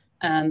rooms.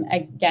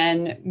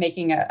 Again,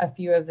 making a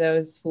few of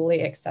those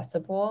fully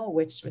accessible,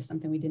 which was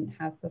something we didn't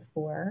have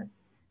before.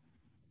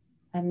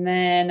 And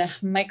then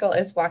Michael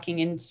is walking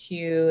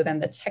into then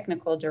the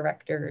technical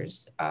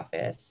director's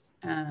office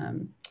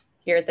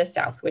here at the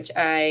south, which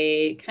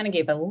I kind of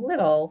gave a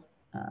little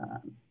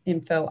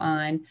info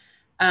on.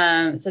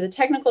 So the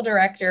technical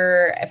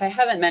director, if I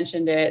haven't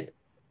mentioned it,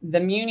 the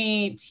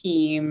Muny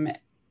team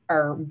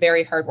are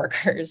very hard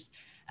workers.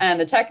 And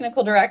the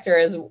technical director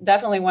is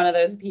definitely one of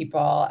those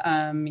people.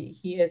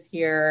 He is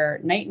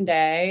here night and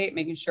day,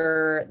 making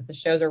sure the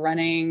shows are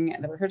running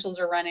and the rehearsals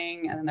are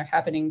running, and then they're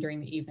happening during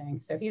the evening.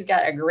 So he's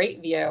got a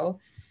great view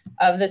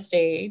of the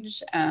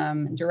stage,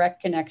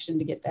 direct connection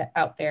to get that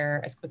out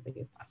there as quickly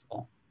as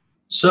possible.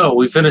 So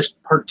we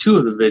finished part 2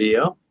 of the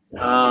video.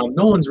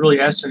 No one's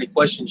really asked any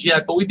questions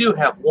yet, but we do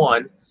have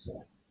one.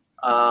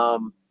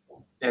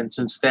 And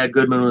since Thad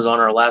Goodman was on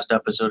our last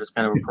episode, it's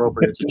kind of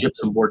appropriate. It's a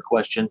gypsum board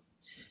question.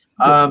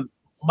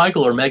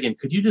 Michael or Megan,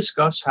 could you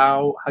discuss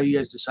how you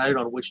guys decided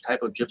on which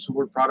type of gypsum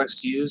board products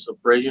to use?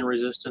 Abrasion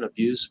resistant,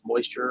 abuse,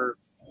 moisture,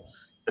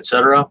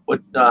 etc.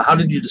 How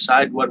did you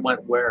decide what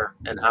went where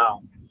and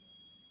how?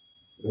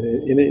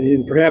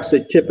 In perhaps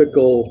a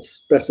typical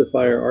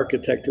specifier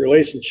architect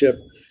relationship,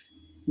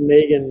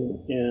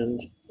 Megan and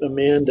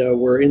Amanda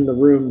were in the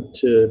room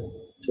to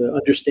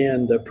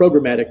understand the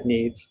programmatic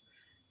needs,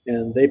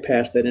 and they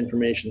passed that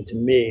information to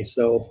me.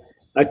 So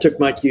I took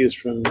my cues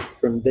from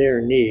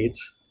their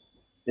needs,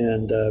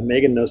 and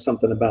Megan knows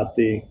something about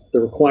the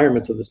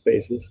requirements of the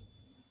spaces.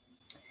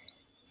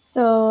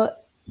 So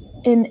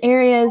in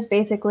areas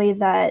basically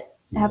that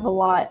have a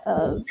lot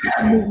of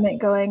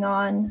movement going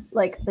on,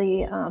 like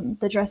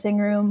the dressing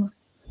room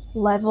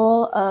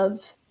level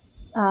of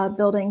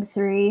building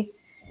 3,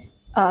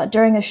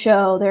 during a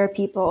show, there are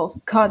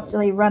people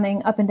constantly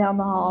running up and down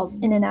the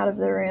halls, in and out of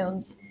the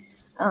rooms.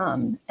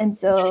 And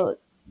so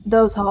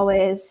those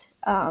hallways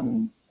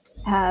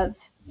have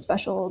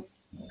special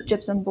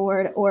gypsum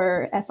board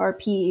or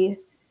FRP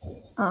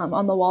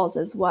on the walls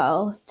as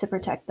well to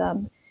protect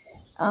them.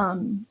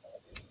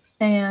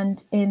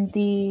 And in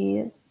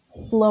the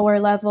lower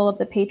level of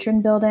the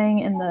patron building,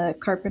 in the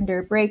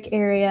carpenter break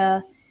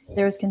area,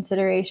 there was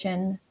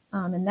consideration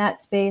in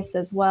that space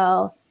as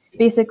well.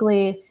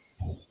 Basically,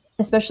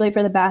 especially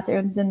for the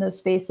bathrooms in those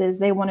spaces,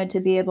 they wanted to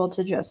be able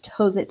to just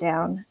hose it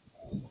down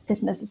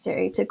if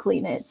necessary to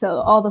clean it. So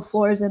all the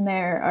floors in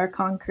there are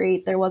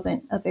concrete. There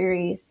wasn't a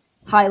very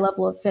high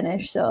level of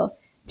finish. So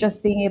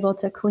just being able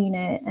to clean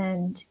it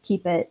and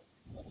keep it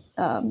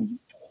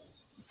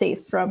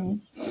safe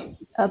from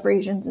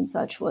abrasions and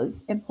such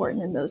was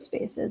important in those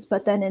spaces.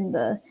 But then in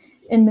the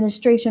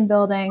administration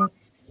building,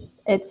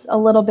 it's a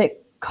little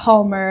bit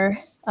calmer,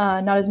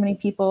 not as many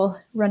people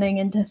running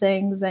into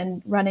things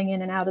and running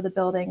in and out of the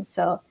building.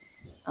 So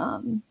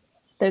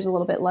there's a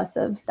little bit less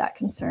of that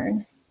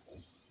concern.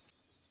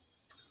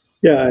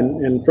 Yeah,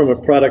 and from a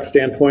product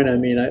standpoint, I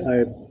mean,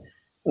 I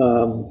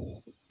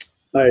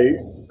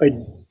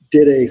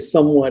did a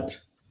somewhat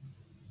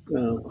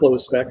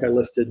closed spec. I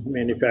listed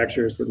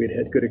manufacturers that we'd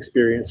had good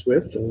experience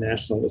with, and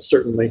National was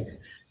certainly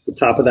the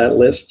top of that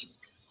list.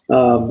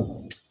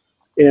 And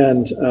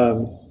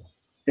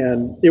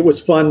it was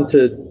fun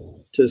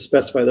to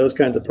specify those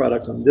kinds of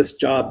products on this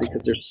job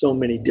because there's so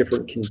many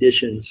different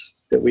conditions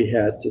that we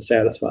had to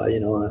satisfy.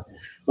 You know,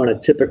 on a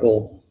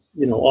typical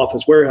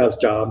office warehouse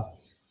job,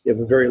 you have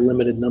a very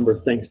limited number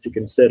of things to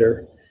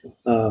consider.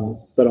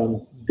 But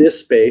on this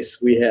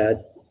space, we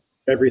had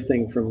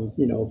everything from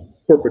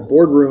corporate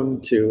boardroom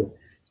to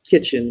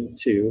kitchen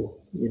to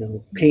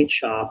paint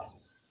shop,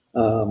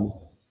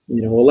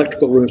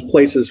 electrical rooms,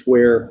 places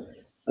where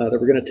that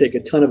were going to take a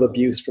ton of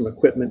abuse from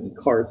equipment and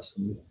carts,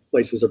 and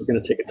places that were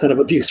going to take a ton of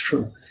abuse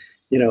from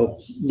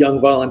young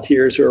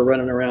volunteers who are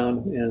running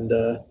around,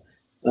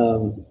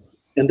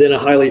 and then a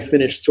highly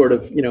finished sort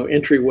of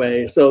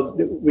entryway. So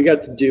we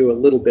got to do a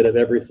little bit of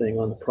everything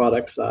on the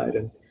product side,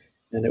 and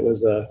it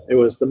was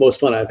the most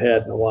fun I've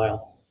had in a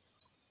while.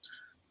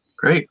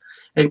 Great.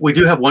 Hey, we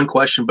do have one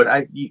question,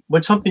 but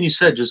what's something you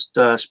said just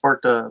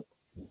sparked a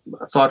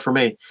thought for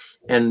me,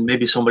 and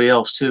maybe somebody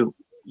else too.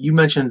 You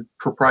mentioned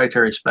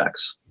proprietary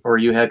specs, or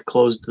you had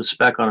closed the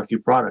spec on a few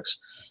products.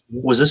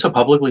 Was this a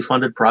publicly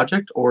funded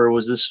project, or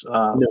was this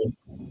No.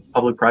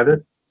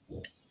 Public-private?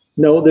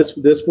 No, this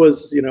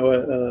was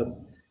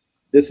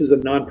this is a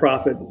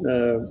nonprofit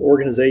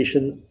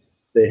organization.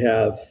 They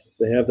have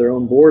their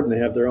own board and they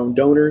have their own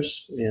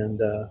donors, and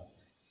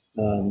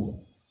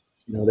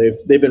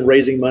they've been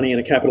raising money in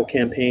a capital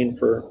campaign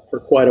for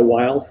quite a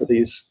while for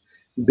these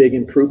big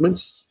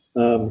improvements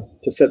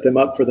to set them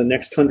up for the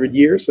next 100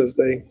 years, as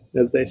they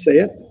say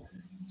it.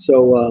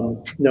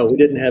 So no, we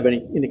didn't have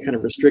any kind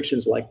of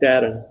restrictions like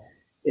that,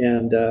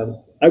 And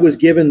I was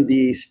given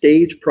the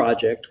stage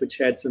project, which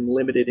had some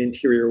limited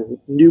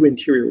new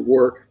interior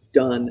work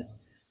done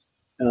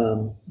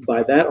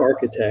by that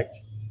architect.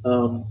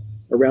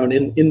 Around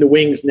in the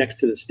wings next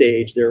to the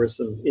stage, there were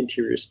some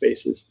interior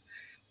spaces.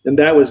 And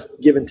that was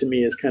given to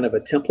me as kind of a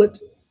template.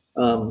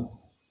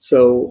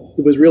 So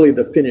it was really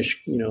the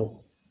finished,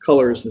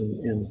 colors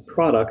and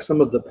products, some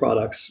of the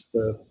products,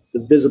 the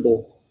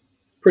visible,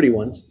 pretty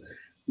ones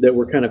that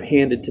were kind of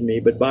handed to me.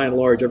 But by and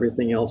large,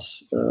 everything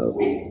else,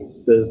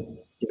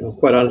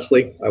 quite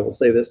honestly, I will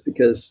say this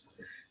because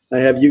I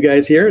have you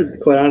guys here.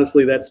 Quite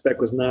honestly, that spec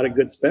was not a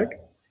good spec.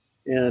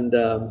 And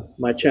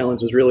my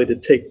challenge was really to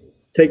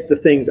take the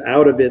things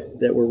out of it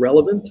that were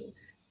relevant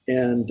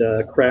and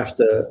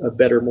craft a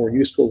better, more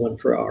useful one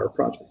for our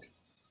project.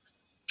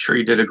 Sure,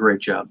 you did a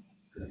great job.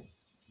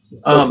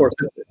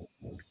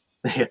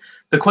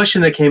 The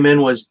question that came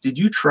in was, did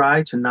you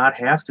try to not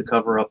have to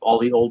cover up all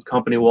the old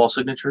company wall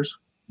signatures?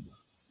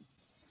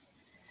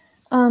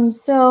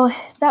 So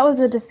that was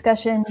a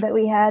discussion that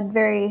we had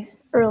very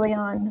early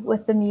on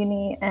with the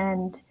Muny,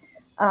 and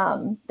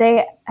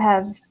they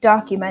have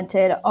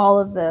documented all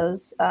of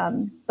those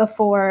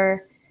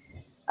before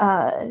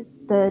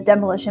the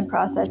demolition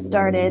process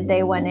started.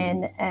 They went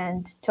in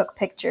and took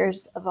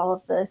pictures of all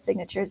of the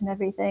signatures and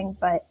everything.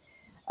 But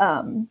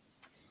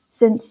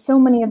since so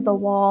many of the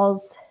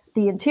walls,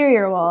 the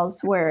interior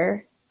walls,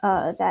 were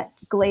that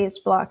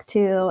glazed block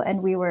too,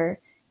 and we were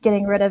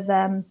getting rid of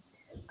them,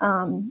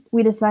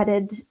 we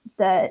decided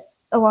that,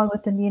 along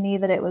with the Muny,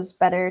 that it was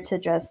better to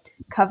just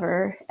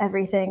cover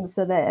everything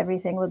so that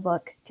everything would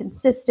look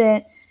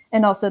consistent.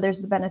 And also there's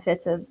the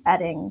benefits of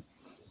adding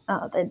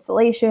the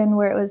insulation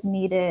where it was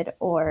needed,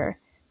 or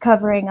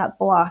covering up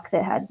block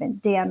that had been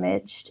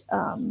damaged,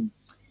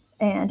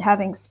 and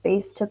having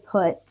space to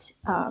put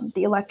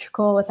the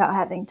electrical without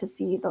having to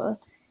see the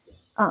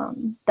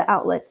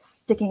outlets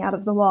sticking out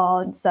of the wall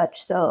and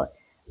such. So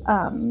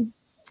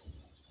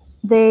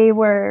they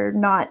were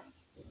not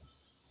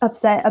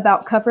upset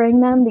about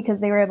covering them because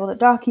they were able to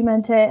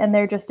document it, and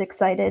they're just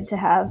excited to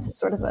have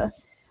sort of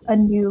a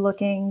new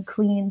looking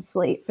clean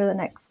slate for the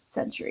next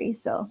century.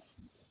 So,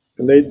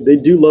 and they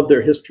do love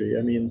their history.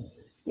 I mean,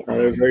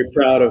 they're very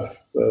proud of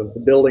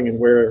the building and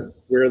where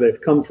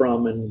they've come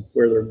from and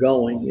where they're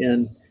going.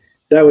 And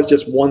that was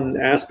just one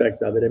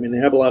aspect of it. I mean, they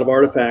have a lot of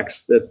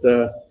artifacts that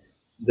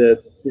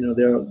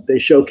they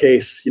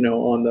showcase,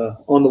 on the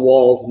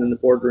walls and in the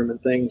boardroom and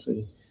things.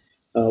 And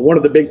one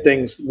of the big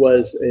things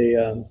was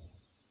a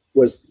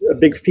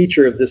big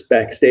feature of this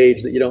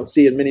backstage that you don't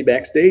see in many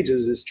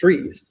backstages is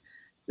trees.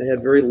 They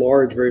had very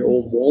large, very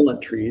old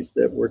walnut trees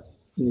that were,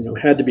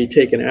 had to be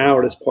taken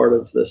out as part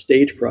of the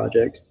stage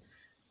project,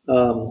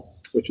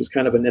 which was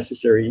kind of a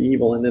necessary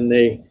evil. And then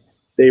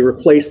they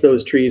replaced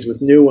those trees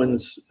with new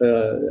ones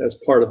as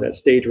part of that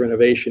stage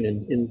renovation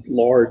in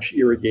large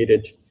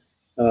irrigated,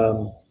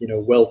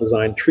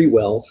 well-designed tree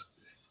wells.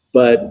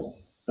 But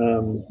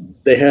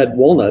they had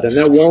walnut, and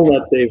that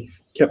walnut they've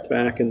kept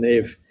back, and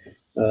there's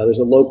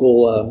a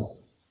local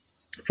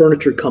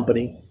furniture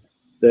company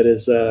that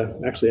is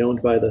actually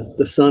owned by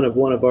the son of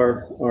one of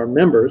our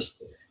members.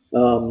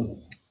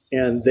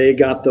 And they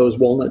got those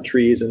walnut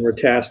trees and were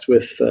tasked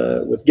with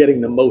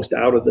getting the most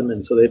out of them.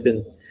 And so they've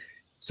been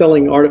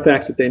selling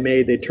artifacts that they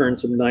made. They turned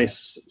some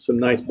nice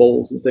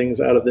bowls and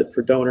things out of it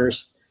for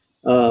donors.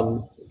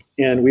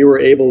 And we were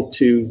able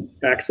to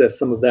access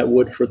some of that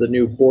wood for the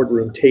new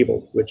boardroom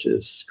table, which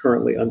is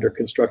currently under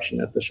construction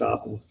at the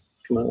shop, and it's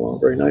coming along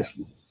very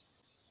nicely.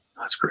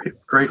 That's great.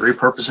 Great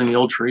repurposing the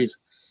old trees.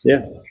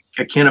 Yeah.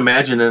 I can't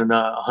imagine in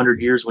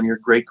 100 years when your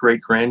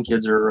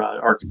great-great-grandkids are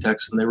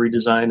architects and they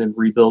redesign and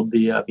rebuild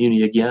the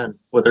Muny again,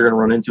 what they're going to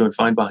run into and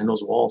find behind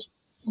those walls.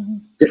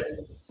 Mm-hmm.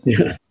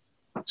 Yeah.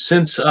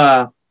 Since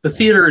the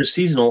theater is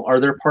seasonal, are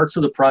there parts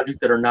of the project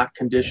that are not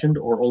conditioned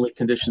or only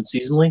conditioned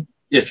seasonally?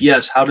 If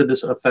yes, how did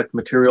this affect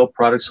material,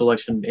 product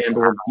selection, and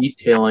or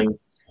detailing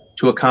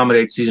to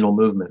accommodate seasonal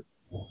movement?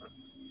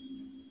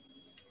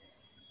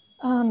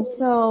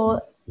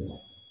 So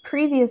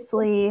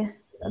previously,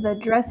 the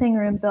dressing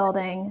room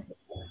building,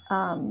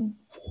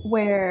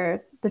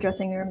 where the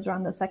dressing rooms were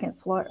on the second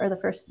floor, or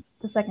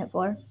the second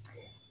floor,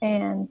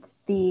 and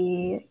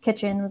the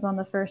kitchen was on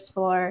the first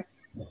floor.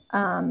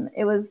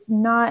 It was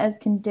not as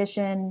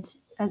conditioned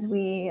as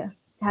we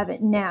have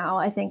it now.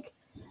 I think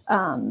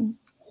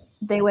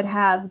they would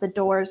have the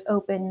doors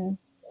open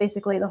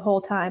basically the whole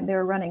time they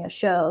were running a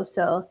show.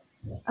 So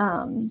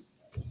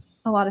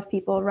a lot of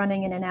people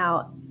running in and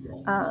out.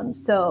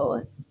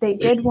 So they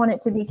did want it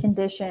to be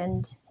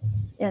conditioned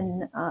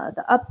in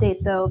the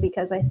update, though,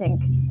 because I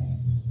think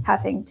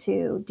having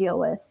to deal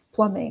with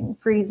plumbing,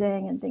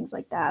 freezing, and things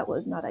like that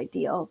was not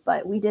ideal.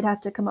 But we did have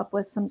to come up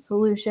with some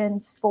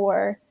solutions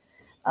for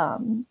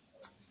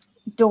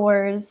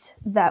doors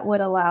that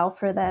would allow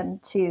for them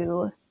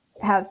to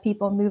have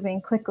people moving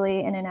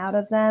quickly in and out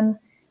of them,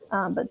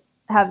 but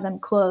have them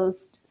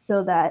closed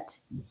so that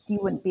you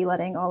wouldn't be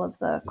letting all of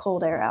the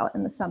cold air out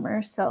in the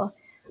summer. So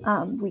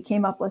we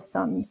came up with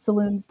some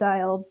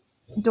saloon-style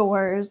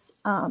doors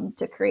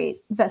to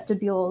create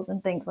vestibules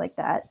and things like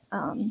that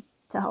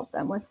help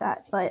them with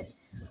that. But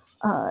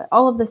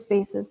all of the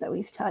spaces that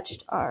we've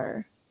touched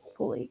are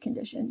fully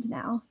conditioned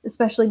now,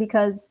 especially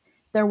because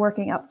they're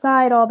working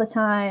outside all the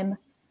time.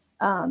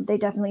 They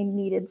definitely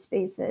needed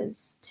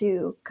spaces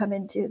to come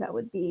into that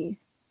would be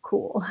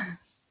cool.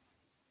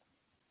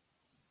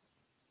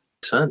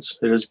 Makes sense.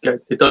 It does get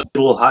a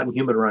little hot and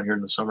humid around here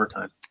in the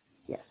summertime.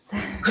 Yes,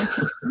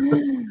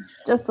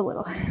 just a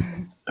little.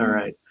 All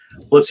right.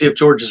 Let's see if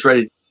George is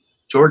ready.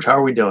 George, how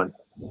are we doing?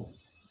 I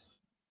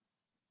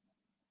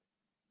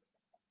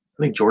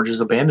think George has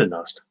abandoned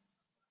us.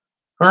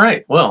 All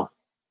right. Well,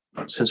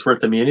 since we're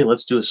at the Muny,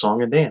 let's do a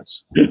song and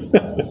dance.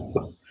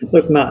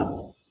 Let's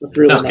not. Let's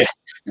really okay.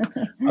 I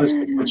was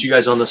going to put you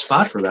guys on the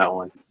spot for that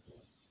one.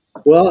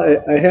 Well,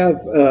 I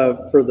have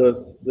for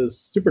the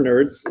super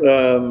nerds.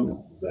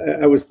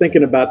 I was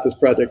thinking about this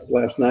project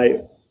last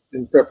night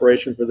in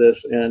preparation for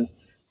this, and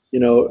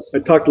I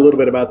talked a little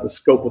bit about the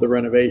scope of the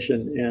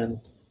renovation, and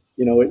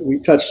we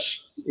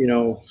touched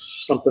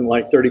something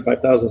like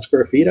 35,000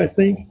 square feet, I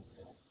think,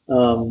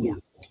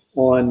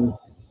 on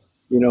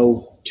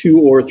 2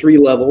 or 3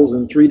 levels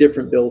in 3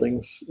 different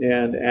buildings,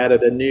 and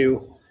added a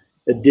new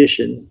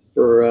addition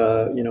for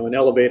an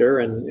elevator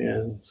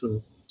and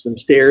some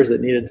stairs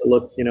that needed to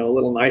look a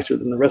little nicer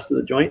than the rest of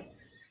the joint.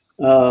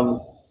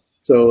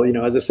 So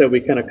as I said,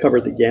 we kind of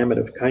covered the gamut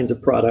of kinds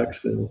of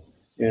products and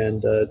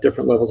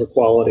different levels of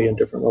quality and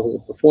different levels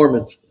of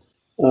performance.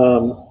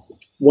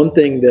 One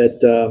thing that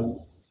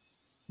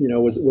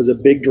was a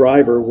big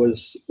driver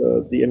was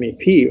the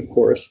MEP, of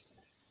course,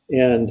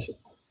 and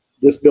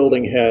this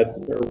building had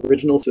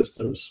original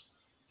systems,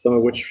 some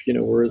of which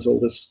were as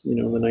old as in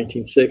the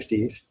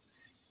 1960s,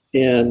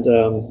 and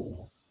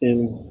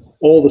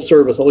all the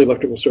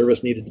electrical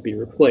service needed to be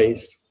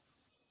replaced.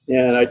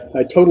 And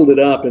I totaled it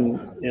up, and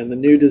the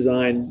new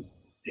design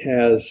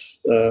has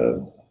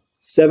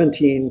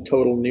 17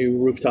 total new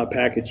rooftop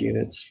package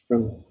units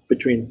from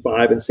between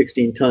 5 and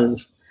 16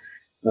 tons,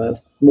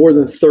 more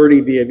than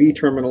 30 VFE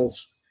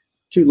terminals,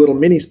 2 little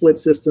mini split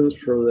systems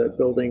for that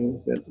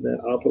building, that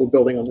little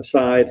building on the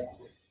side,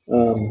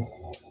 11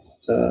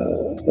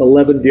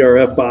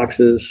 VRF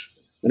boxes,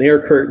 an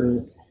air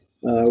curtain.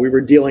 We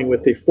were dealing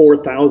with a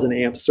 4,000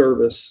 amp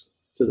service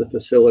to the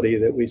facility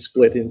that we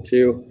split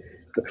into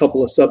a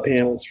couple of sub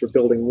panels for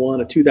building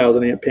 1, a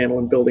 2,000 amp panel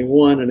in building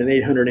 1, and an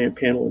 800 amp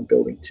panel in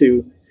building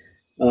 2.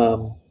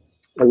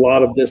 A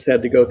lot of this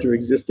had to go through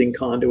existing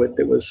conduit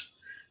that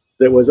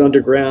was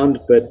underground,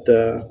 but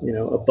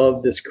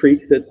above this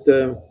creek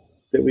that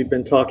we've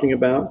been talking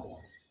about.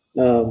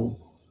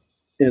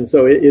 And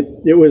so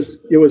it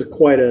was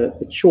quite a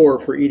chore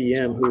for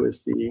EDM, who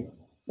is the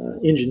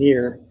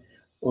engineer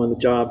on the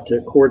job,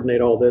 to coordinate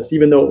all this.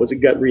 Even though it was a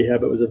gut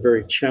rehab, it was a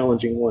very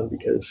challenging one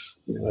because,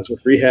 as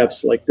with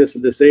rehabs like this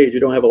at this age, you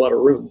don't have a lot of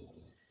room.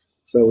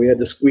 So we had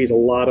to squeeze a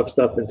lot of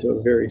stuff into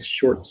a very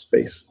short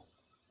space.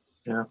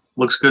 Yeah,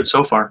 looks good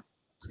so far.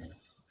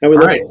 All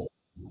right.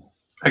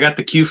 I got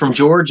the cue from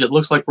George. It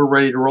looks like we're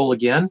ready to roll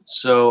again.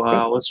 So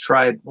let's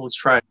try it.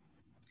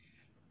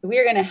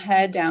 We're going to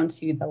head down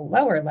to the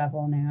lower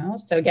level now.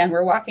 So again,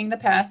 we're walking the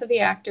path of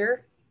the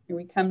actor. Here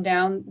we come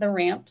down the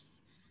ramps.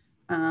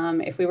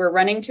 If we were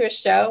running to a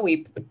show,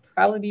 we would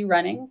probably be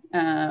running.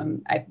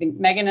 I think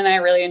Megan and I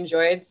really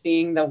enjoyed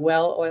seeing the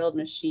well-oiled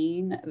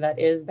machine that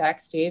is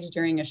backstage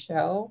during a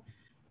show.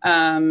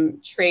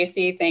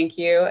 Tracy, thank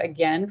you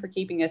again for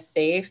keeping us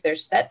safe.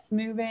 There's sets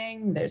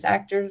moving, there's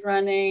actors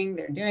running,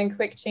 they're doing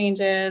quick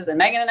changes, and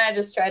Megan and I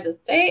just tried to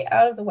stay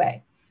out of the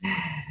way.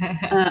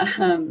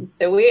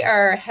 So we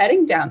are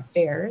heading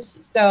downstairs.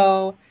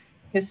 So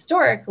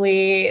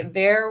historically,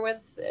 there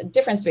was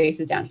different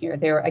spaces down here.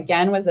 There,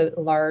 again, was a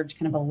large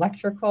kind of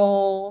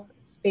electrical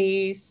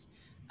space.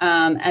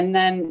 And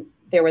then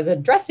there was a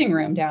dressing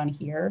room down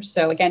here.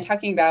 So again,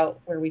 talking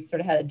about where we sort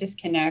of had a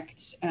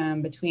disconnect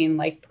between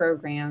like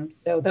programs.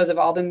 So those have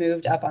all been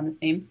moved up on the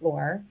same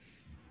floor.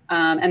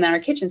 And then our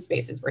kitchen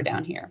spaces were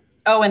down here.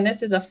 Oh, and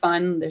this is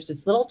there's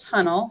this little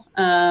tunnel.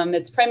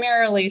 It's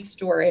primarily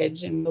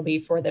storage and will be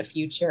for the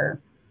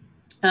future.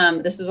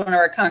 This is one of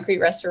our concrete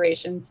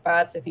restoration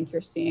spots. I think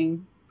you're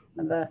seeing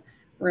the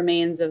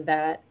remains of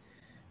that.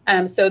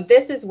 So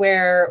this is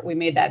where we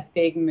made that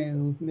big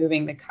move,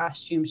 moving the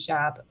costume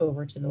shop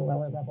over to the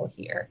lower level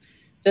here.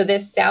 So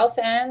this south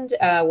end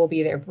will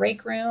be their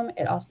break room.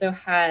 It also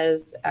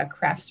has a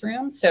crafts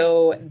room.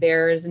 So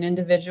there's an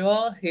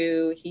individual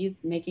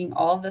he's making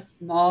all the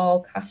small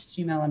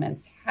costume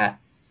elements,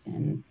 hats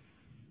and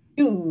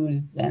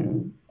shoes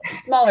and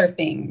smaller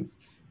things.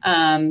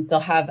 They'll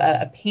have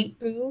a paint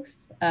booth,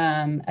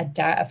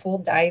 a full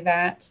dye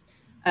vat.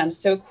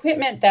 So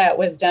equipment that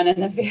was done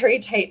in a very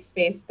tight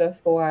space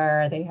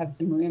before. They have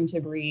some room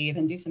to breathe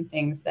and do some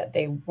things that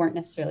they weren't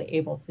necessarily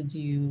able to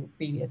do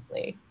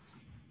previously.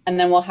 And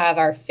then we'll have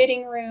our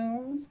fitting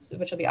rooms,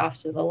 which will be off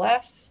to the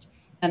left.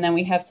 And then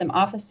we have some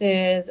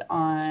offices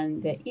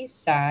on the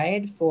east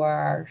side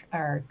for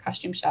our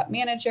costume shop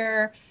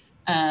manager,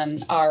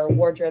 our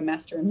wardrobe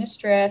master and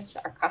mistress,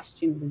 our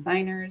costume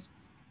designers.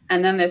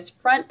 And then this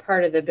front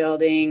part of the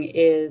building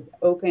is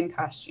open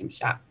costume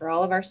shop for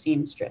all of our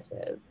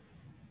seamstresses.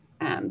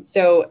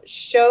 So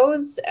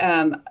shows,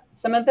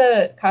 some of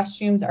the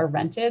costumes are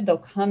rented. They'll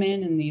come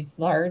in these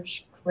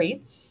large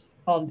crates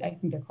called, I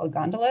think they're called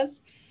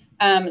gondolas.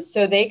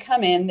 So they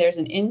come in, there's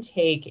an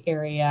intake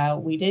area.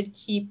 We did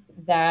keep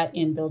that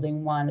in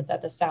building 1. It's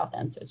at the south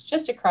end. So it's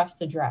just across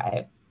the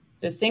drive.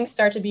 So as things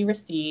start to be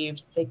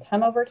received, they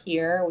come over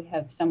here. We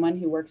have someone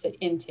who works at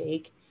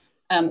intake.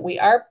 We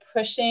are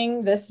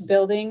pushing this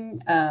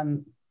building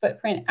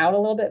footprint out a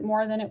little bit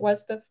more than it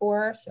was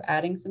before. So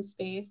adding some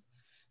space.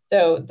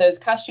 So those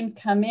costumes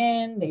come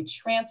in, they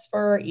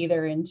transfer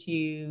either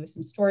into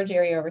some storage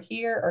area over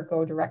here or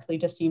go directly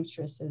to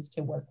seamstresses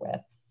to work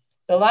with.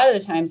 So a lot of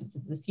the times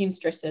the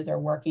seamstresses are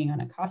working on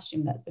a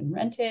costume that's been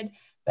rented,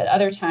 but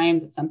other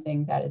times it's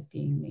something that is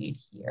being made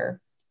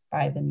here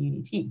by the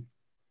Muny team.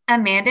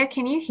 Amanda,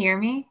 can you hear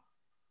me?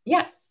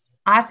 Yes.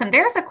 Awesome.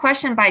 There's a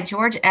question by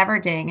George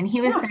Everding, and he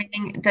was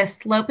saying the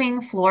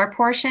sloping floor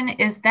portion,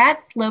 is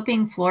that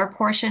sloping floor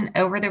portion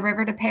over the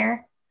River de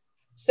Pere?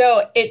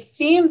 So it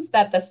seems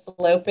that the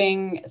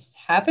sloping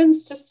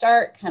happens to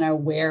start kind of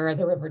where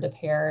the River de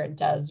Pere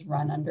does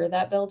run under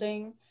that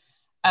building.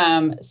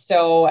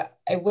 So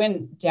I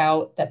wouldn't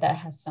doubt that that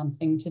has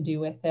something to do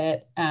with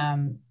it.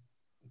 A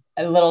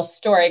little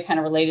story kind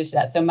of related to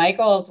that. So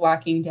Michael is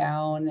walking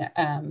down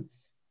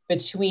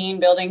between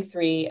building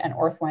 3 and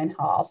Orthwine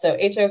Hall. So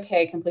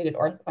HOK completed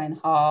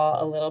Orthwine Hall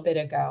a little bit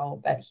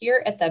ago, but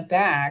here at the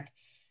back,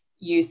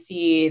 you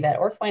see that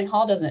Orthwine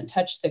Hall doesn't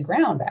touch the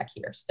ground back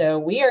here. So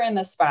we are in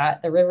the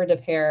spot, the River de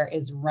Pere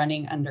is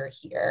running under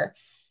here.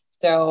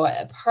 So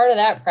part of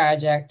that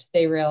project,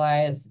 they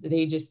realized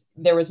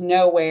there was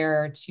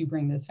nowhere to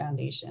bring those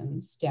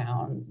foundations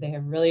down. They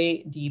have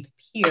really deep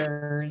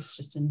piers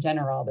just in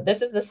general, but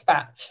this is the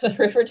spot. The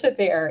River de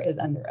Pere is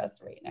under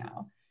us right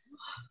now.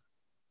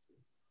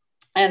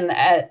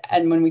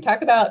 And when we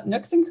talk about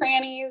nooks and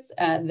crannies,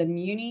 the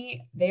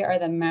Muny, they are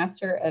the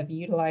master of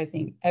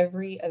utilizing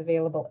every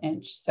available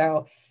inch.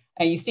 So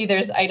you see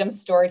there's items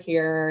stored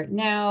here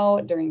now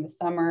during the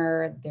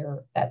summer.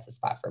 That's a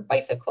spot for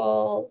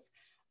bicycles,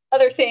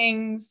 other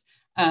things.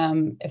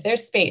 If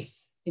there's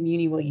space, the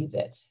Muny will use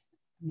it.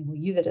 And they will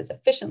use it as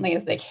efficiently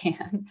as they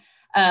can.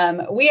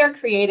 We are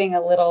creating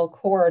a little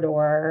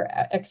corridor,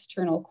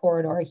 external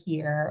corridor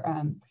here.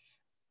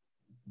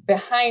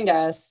 Behind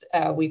us,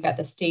 we've got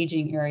the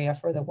staging area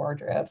for the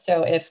wardrobe.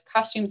 So if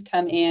costumes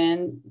come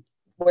in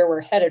where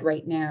we're headed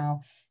right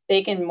now,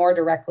 they can more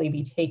directly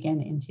be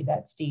taken into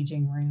that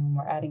staging room.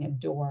 We're adding a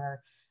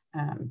door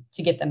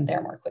to get them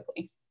there more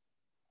quickly.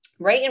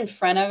 Right in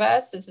front of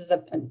us, this is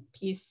a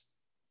piece,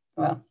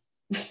 well,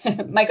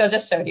 Michael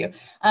just showed you.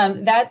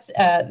 That's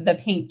the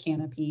paint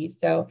canopy.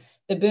 So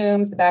the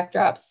booms, the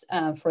backdrops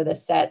for the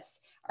sets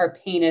are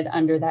painted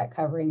under that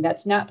covering.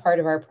 That's not part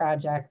of our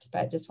project,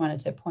 but just wanted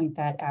to point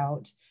that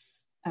out.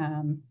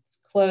 It's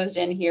closed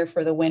in here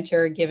for the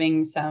winter,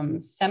 giving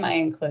some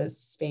semi-enclosed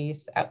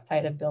space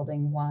outside of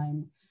building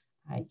 1.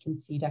 I can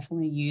see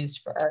definitely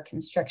used for our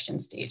construction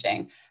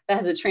staging. That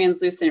has a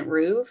translucent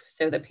roof,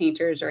 so the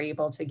painters are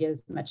able to get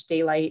as much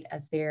daylight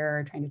as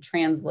they're trying to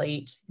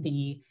translate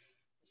the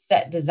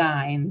set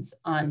designs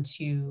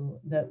onto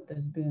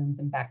those booms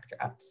and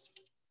backdrops.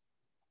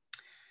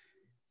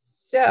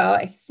 So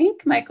I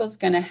think Michael's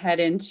going to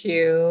head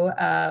into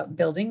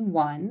building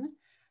 1.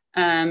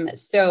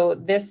 So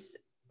this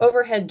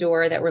overhead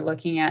door that we're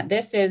looking at,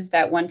 this is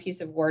that one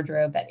piece of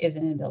wardrobe that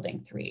isn't in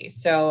building 3.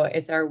 So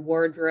it's our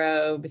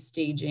wardrobe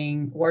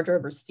receiving.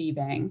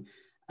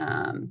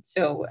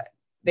 So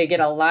they get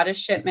a lot of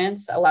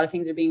shipments. A lot of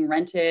things are being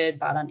rented,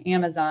 bought on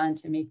Amazon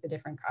to make the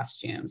different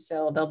costumes.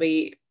 So they'll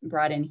be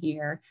brought in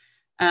here.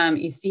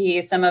 You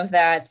see some of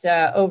that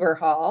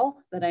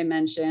overhaul that I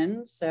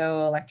mentioned.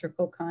 So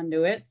electrical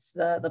conduits,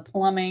 the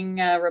plumbing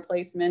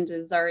replacement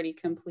is already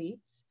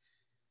complete.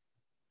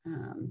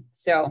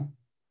 So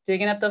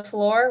digging up the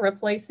floor,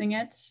 replacing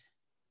it.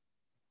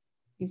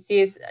 You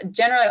see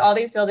generally all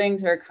these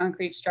buildings are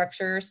concrete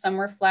structures. Some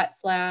were flat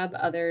slab,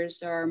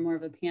 others are more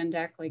of a pan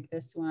deck like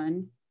this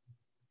one.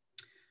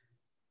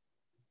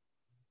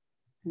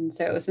 And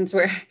so since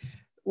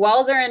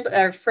walls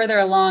are further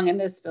along in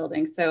this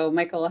building, so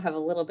Michael will have a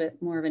little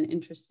bit more of an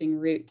interesting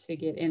route to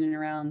get in and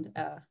around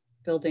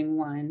building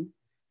 1.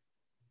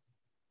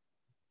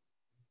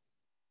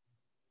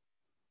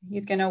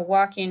 He's going to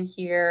walk in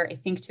here, I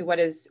think, to what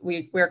is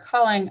we're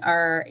calling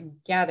our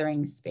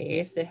gathering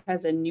space. It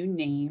has a new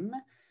name.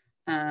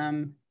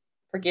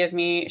 Forgive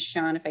me,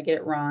 Sean, if I get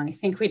it wrong. I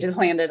think we just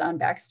landed on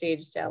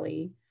Backstage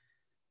Deli.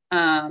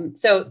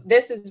 So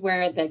this is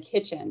where the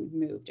kitchen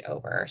moved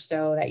over.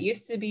 So that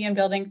used to be in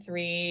building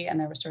 3, and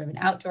there was sort of an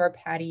outdoor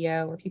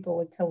patio where people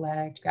would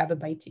collect, grab a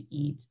bite to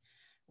eat.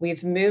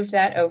 We've moved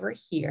that over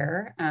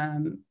here,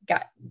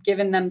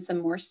 given them some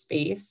more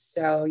space.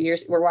 So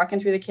we're walking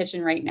through the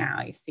kitchen right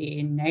now. You see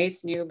a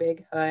nice new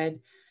big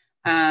hood.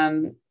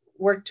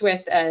 Worked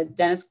with a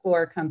Dennis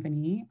Glore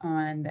company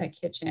on the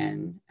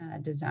kitchen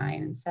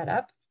design and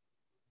setup.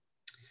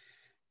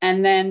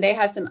 And then they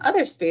have some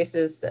other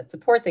spaces that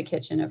support the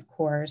kitchen, of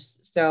course.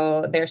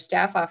 So their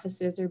staff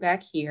offices are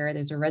back here.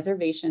 There's a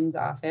reservations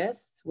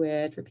office,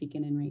 which we're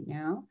peeking in right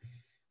now.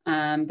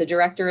 The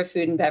director of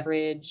food and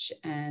beverage,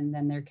 and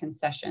then their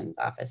concessions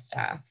office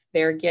staff.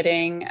 They're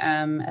getting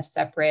a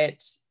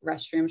separate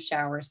restroom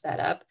shower set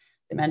up.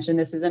 They mentioned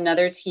this is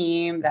another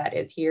team that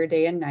is here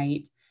day and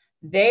night.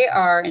 They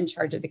are in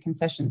charge of the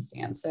concession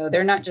stand. So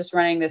they're not just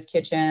running this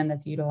kitchen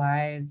that's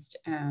utilized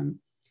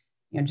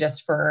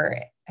just for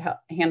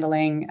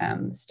handling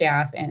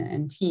staff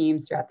and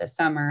teams throughout the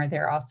summer.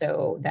 They're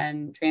also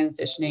then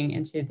transitioning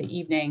into the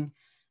evening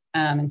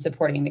and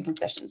supporting the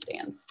concession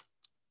stands.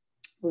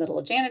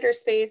 Little janitor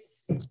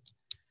space.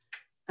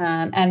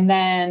 And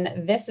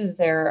then this is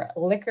their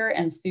liquor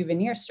and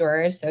souvenir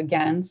stores. So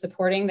again,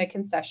 supporting the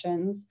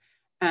concessions.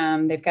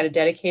 They've got a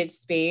dedicated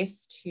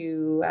space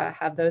to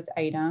have those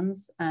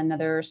items.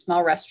 Another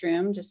small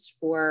restroom just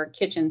for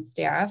kitchen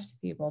staff to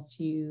be able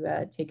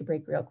to take a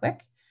break real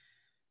quick.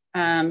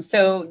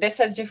 So this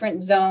has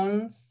different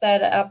zones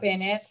set up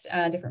in it,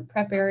 different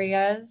prep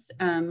areas.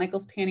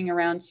 Michael's panning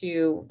around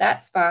to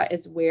that spot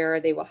is where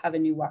they will have a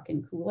new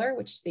walk-in cooler,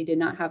 which they did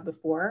not have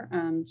before,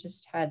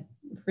 just had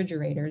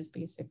refrigerators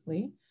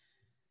basically.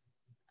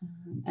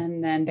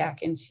 And then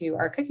back into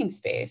our cooking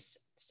space.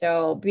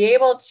 So be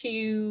able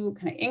to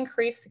kind of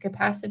increase the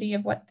capacity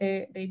of what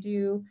they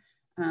do.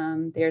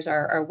 There's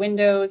our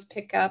windows,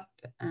 pickup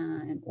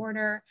and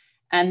order.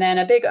 And then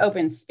a big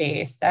open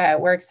space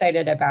that we're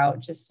excited about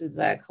just as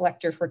a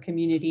collector for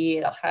community.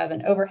 It'll have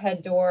an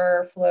overhead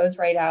door, flows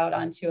right out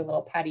onto a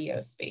little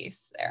patio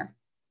space there.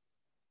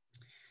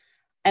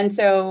 And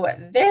so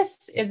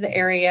this is the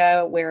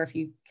area where if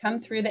you come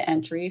through the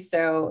entry,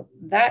 so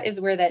that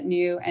is where that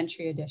new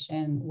entry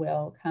addition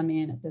will come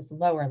in at this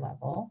lower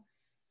level.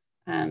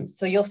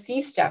 So you'll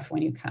see stuff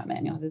when you come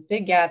in. You'll have this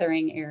big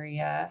gathering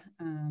area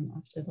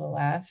off to the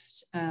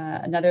left,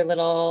 another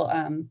little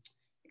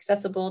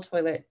accessible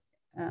toilet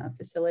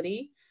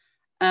facility.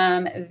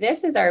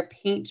 This is our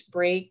paint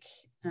break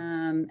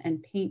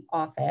and paint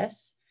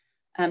office.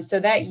 So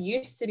that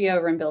used to be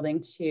over in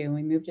building 2.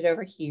 We moved it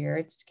over here.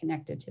 It's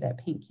connected to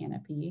that paint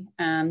canopy.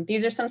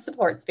 These are some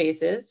support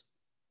spaces.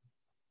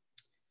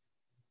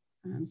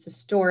 So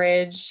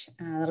storage,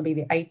 that'll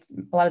be a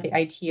lot of the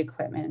IT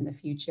equipment in the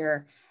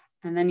future.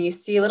 And then you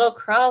see a little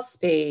crawl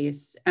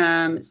space.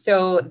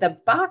 So the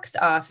box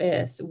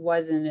office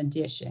was an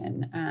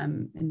addition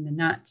in the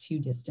not too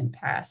distant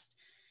past.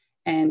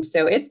 And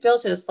so it's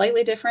built at a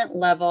slightly different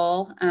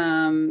level,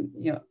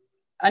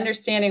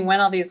 understanding when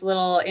all these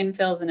little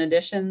infills and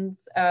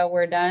additions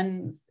were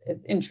done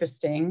is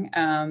interesting.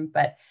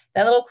 But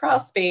that little crawl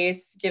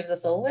space gives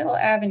us a little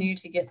avenue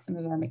to get some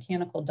of our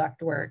mechanical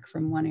ductwork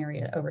from one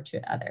area over to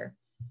another.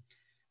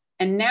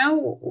 And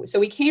now, so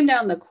we came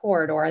down the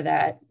corridor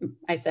that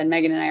I said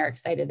Megan and I are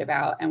excited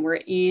about, and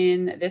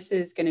this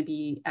is going to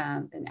be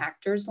an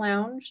actor's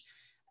lounge.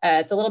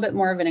 It's a little bit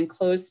more of an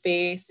enclosed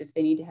space if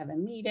they need to have a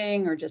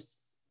meeting or just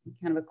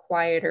kind of a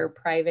quieter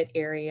private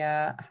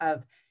area,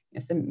 have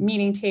some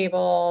meeting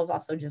tables,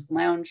 also just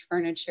lounge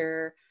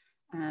furniture,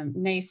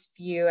 nice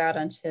view out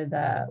onto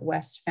the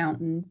west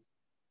fountain.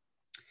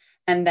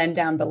 And then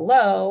down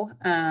below,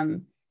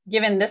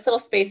 given this little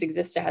space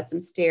existed, had some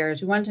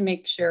stairs, we wanted to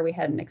make sure we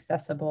had an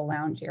accessible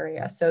lounge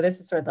area. So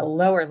this is sort of the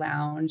lower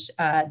lounge,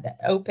 the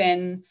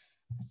open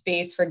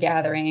space for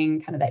gathering,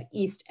 kind of that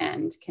east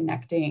end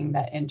connecting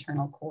that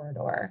internal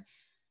corridor.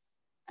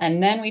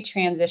 And then we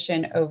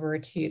transition over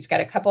to, so we've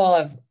got a couple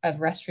of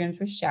restrooms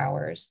with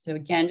showers. So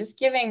again, just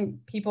giving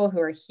people who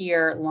are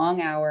here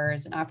long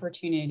hours an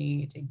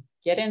opportunity to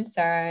get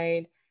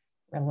inside,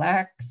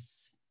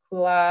 relax,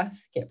 cool off,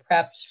 get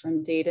prepped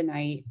from day to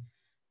night.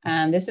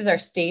 This is our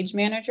stage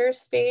manager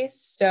space.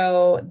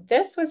 So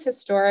this was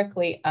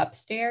historically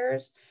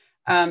upstairs.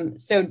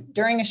 So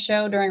during a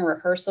show, during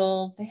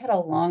rehearsals, they had a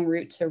long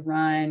route to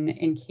run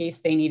in case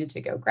they needed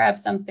to go grab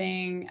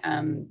something.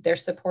 They're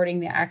supporting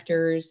the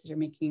actors. They're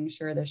making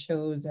sure the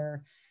shows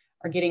are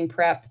getting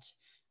prepped.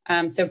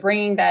 So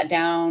bringing that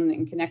down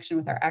in connection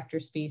with our actor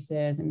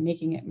spaces and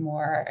making it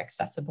more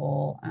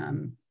accessible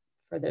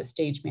for those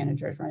stage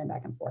managers running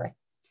back and forth.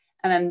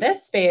 And then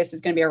this space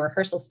is going to be a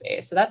rehearsal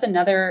space. So that's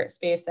another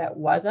space that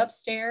was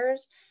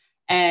upstairs.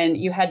 And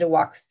you had to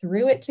walk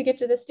through it to get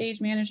to the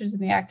stage managers in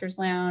the actors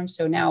lounge.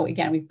 So now,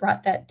 again, we've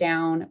brought that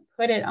down,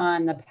 put it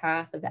on the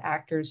path of the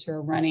actors who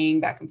are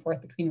running back and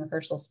forth between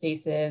rehearsal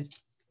spaces,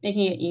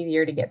 making it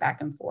easier to get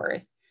back and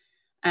forth.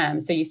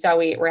 So you saw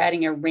we're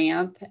adding a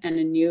ramp and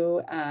a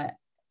new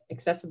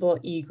accessible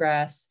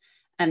egress,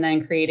 and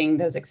then creating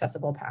those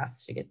accessible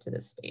paths to get to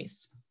this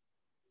space.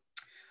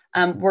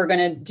 We're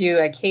going to do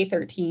a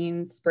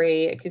K13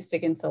 spray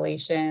acoustic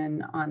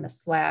insulation on the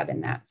slab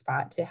in that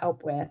spot to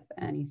help with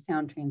any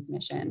sound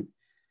transmission.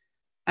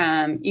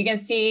 You can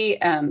see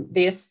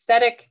the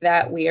aesthetic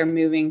that we are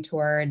moving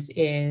towards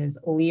is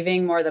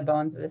leaving more of the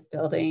bones of this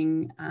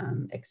building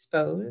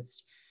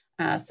exposed.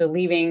 So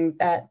leaving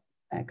that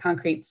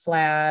concrete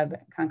slab,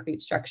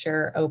 concrete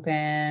structure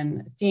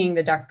open, seeing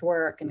the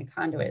ductwork and the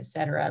conduit, et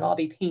cetera, it'll all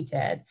be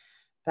painted.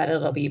 but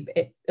it'll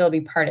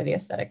be part of the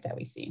aesthetic that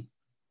we see.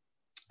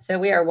 So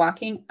we are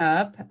walking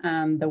up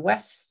the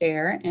west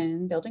stair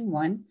in building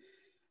 1.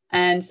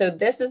 And so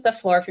this is the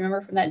floor. If you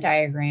remember from that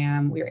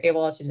diagram, we were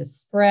able to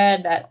just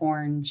spread that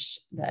orange,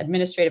 the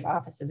administrative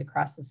offices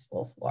across this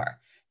full floor.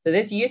 So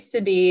this used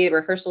to be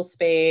rehearsal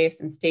space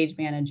and stage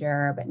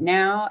manager, but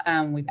now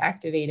we've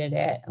activated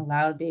it,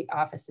 allowed the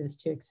offices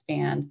to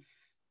expand.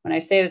 When I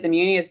say that the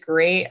Muny is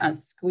great on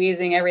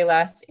squeezing every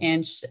last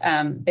inch,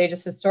 they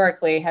just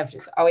historically have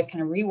just always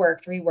kind of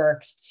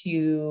reworked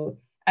to,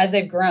 as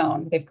they've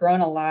grown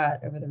a lot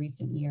over the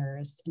recent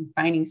years in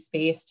finding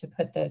space to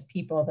put those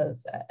people,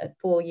 those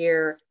full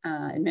year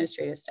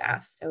administrative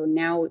staff. So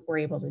now we're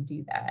able to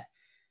do that,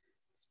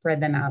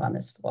 spread them out on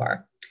this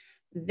floor.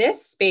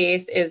 This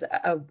space is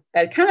a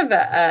kind of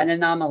an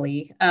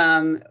anomaly.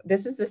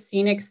 This is the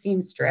scenic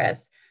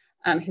seamstress.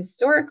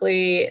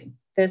 Historically,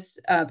 this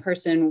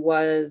person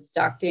was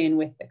docked in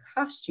with the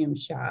costume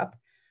shop,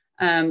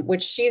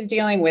 which she's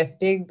dealing with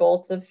big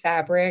bolts of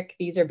fabric.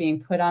 These are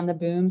being put on the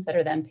booms that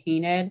are then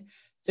painted.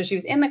 So she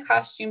was in the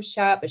costume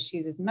shop, but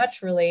she's as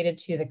much related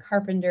to the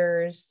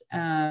carpenters,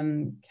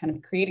 kind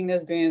of creating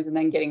those booms and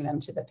then getting them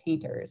to the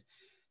painters.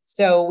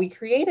 So we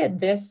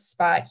created this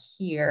spot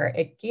here.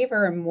 It gave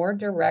her a more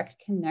direct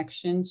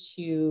connection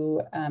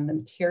to the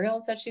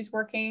materials that she's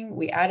working.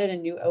 We added a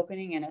new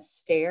opening and a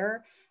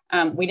stair.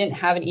 We didn't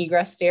have an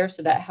egress stair,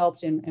 so that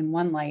helped in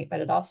one light,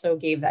 but it also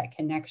gave that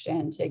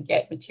connection to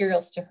get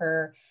materials to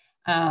her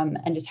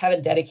and just have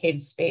a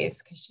dedicated space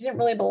because she didn't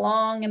really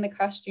belong in the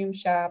costume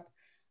shop.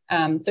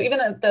 So even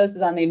though this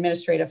is on the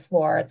administrative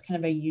floor, it's kind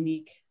of a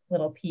unique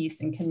little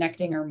piece in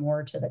connecting her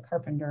more to the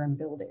carpenter and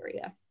build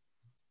area.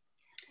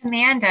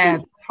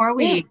 Amanda, before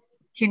we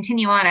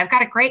continue on, I've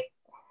got a great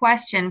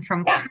question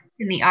from Chris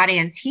in the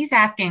audience. He's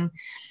asking,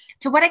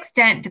 to what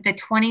extent did the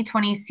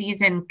 2020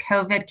 season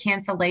COVID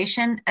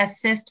cancellation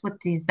assist with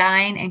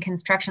design and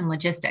construction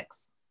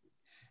logistics?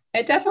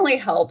 It definitely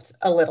helped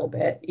a little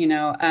bit.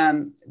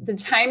 The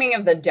timing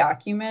of the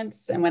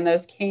documents and when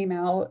those came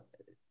out,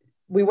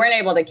 we weren't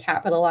able to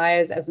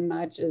capitalize as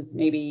much as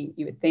maybe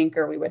you would think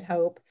or we would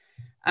hope.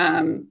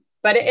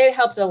 But it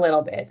helped a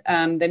little bit.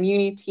 The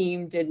Muny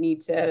team did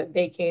need to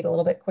vacate a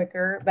little bit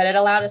quicker, but it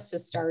allowed us to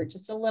start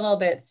just a little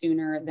bit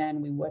sooner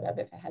than we would have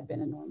if it had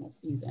been a normal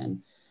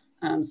season.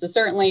 So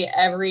certainly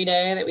every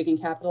day that we can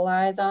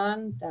capitalize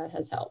on, that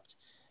has helped.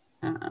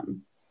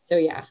 So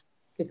yeah,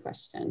 good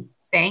question.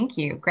 Thank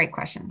you. Great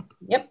question.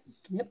 Yep.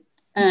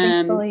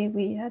 Thankfully,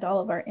 we had all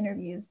of our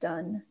interviews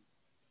done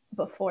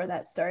before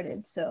that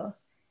started. So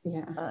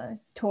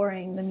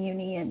touring the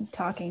Muny and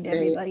talking to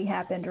everybody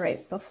happened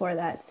right before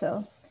that.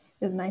 So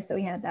it was nice that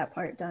we had that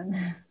part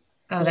done.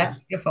 Oh, that's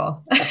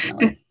beautiful.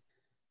 Definitely.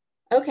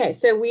 Okay,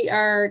 so we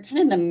are kind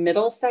of in the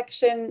middle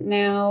section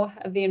now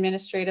of the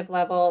administrative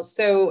level.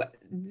 So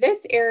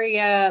this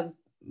area,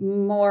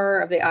 more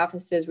of the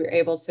offices we're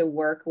able to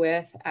work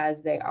with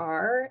as they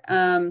are.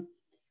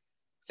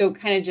 So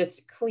kind of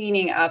just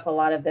cleaning up a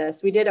lot of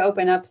this. We did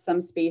open up some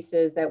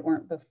spaces that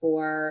weren't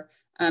before,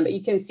 but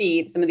you can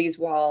see some of these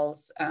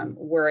walls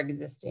were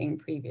existing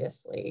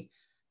previously.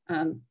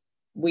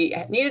 We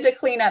needed to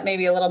clean up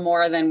maybe a little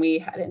more than we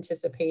had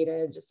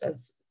anticipated, just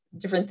as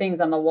different things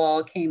on the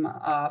wall came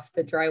off.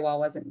 The drywall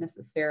wasn't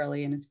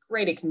necessarily in as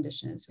great a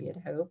condition as we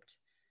had hoped.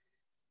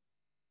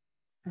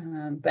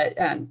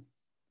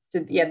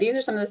 So yeah, these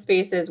are some of the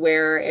spaces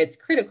where it's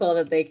critical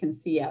that they can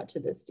see out to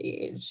the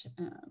stage.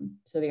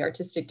 So the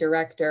artistic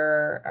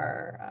director,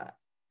 our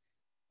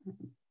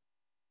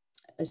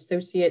I'm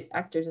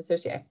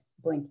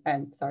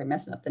sorry,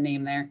 messing up the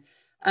name there.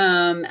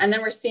 And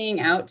then we're seeing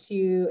out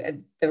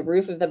to the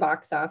roof of the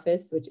box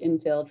office, which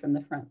infilled from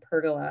the front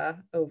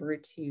pergola over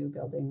to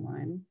building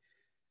 1.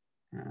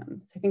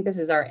 So I think this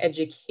is our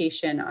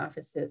education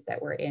offices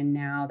that we're in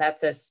now.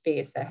 That's a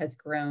space that has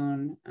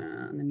grown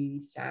on the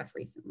Muny staff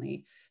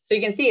recently. So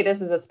you can see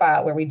this is a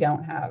spot where we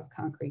don't have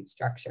concrete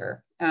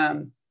structure.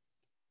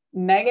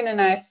 Megan and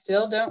I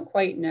still don't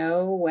quite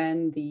know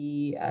when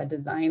the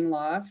design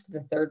loft,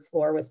 the 3rd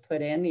floor, was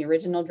put in. The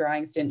original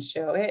drawings didn't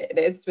show it.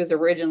 This was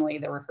originally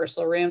the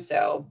rehearsal room,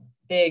 so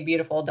big,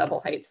 beautiful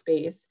double height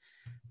space.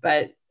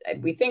 But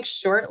we think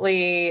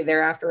shortly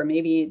thereafter, or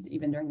maybe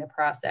even during the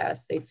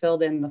process, they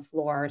filled in the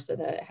floor so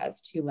that it has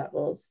 2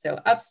 levels. So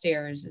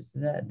upstairs is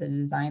the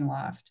design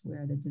loft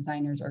where the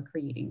designers are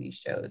creating these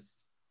shows.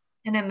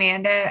 And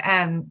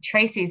Amanda,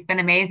 Tracy's been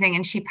amazing.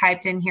 And she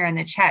piped in here in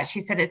the chat. She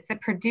said it's the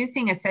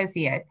producing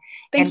associate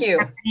and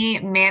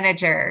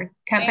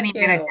company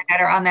manager that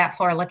are on that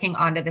floor looking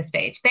onto the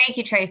stage. Thank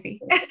you,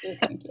 Tracy.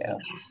 Thank you.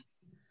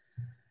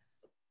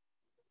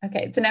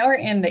 Okay, so now we're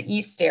in the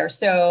east stair.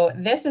 So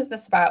this is the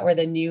spot where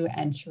the new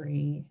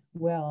entry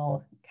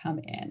will come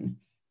in.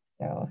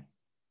 So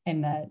in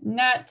the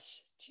not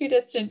too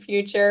distant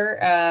future,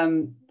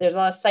 there's a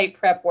lot of site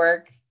prep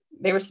work.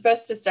 They were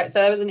supposed to start, so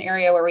that was an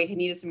area where we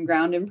needed some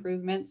ground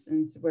improvements,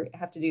 and we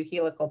have to do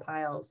helical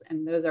piles,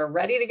 and those are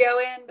ready to go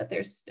in, but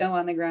there's snow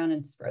on the ground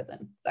and it's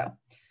frozen. So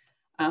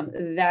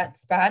that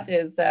spot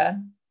is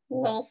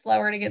little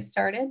slower to get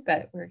started,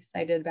 but we're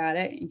excited about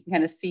it. You can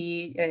kind of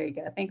see, there you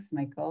go. Thanks,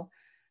 Michael.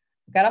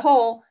 We've got a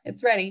hole,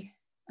 it's ready.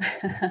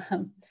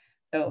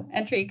 So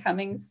entry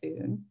coming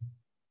soon.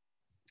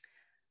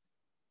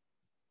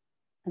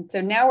 And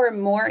so now we're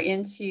more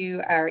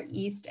into our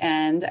east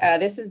end.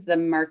 This is the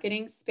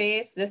marketing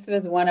space. This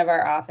was one of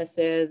our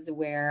offices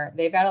where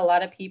they've got a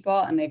lot of people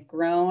and they've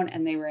grown,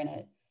 and they were in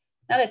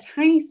not a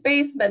tiny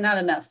space, but not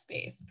enough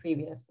space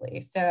previously.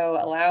 So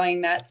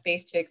allowing that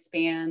space to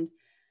expand.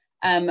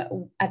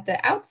 At the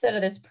outset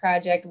of this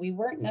project, we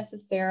weren't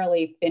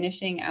necessarily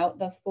finishing out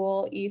the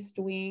full east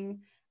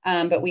wing,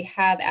 but we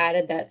have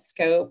added that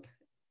scope.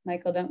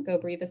 Michael, don't go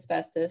breathe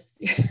asbestos.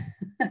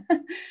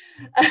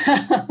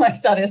 I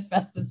saw the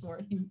asbestos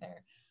warning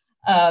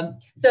there.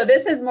 So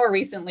this has more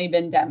recently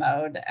been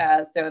demoed.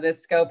 So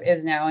this scope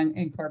is now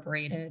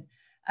incorporated.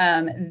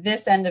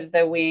 This end of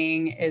the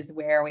wing is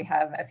where we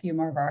have a few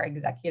more of our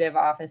executive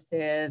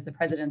offices, the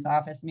president's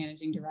office,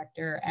 managing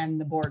director,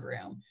 and the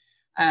boardroom.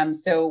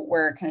 So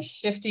we're kind of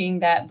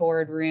shifting that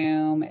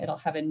boardroom. It'll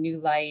have a new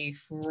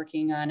life. We're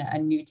working on a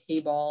new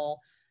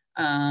table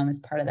as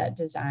part of that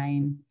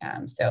design.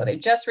 So they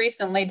just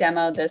recently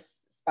demoed this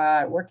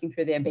spot, working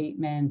through the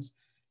abatement.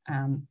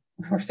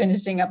 We're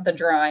finishing up the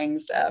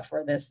drawings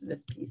for this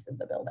piece of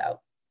the build out.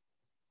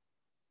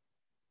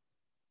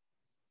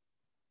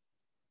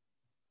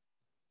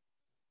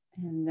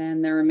 And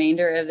then the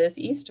remainder of this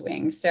east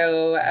wing.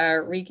 So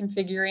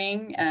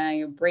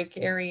reconfiguring break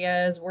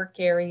areas, work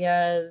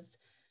areas,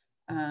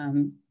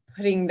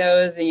 putting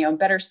those in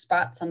better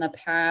spots on the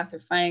path, or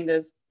finding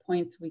those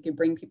points we could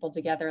bring people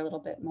together a little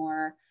bit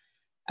more.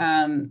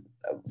 Something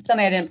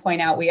I didn't point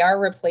out, we are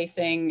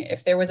replacing,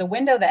 if there was a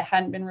window that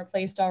hadn't been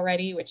replaced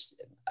already, which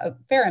a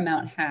fair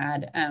amount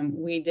had,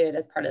 we did,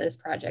 as part of this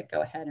project,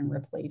 go ahead and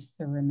replace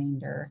the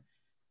remainder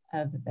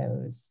of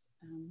those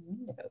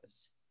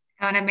windows.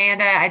 And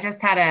Amanda, I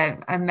just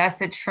had a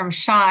message from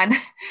Sean.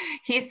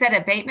 He said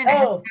abatement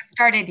hasn't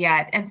started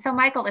yet. And so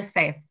Michael is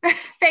safe.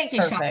 Thank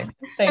you, Perfect. Sean.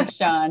 Thanks,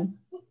 Sean.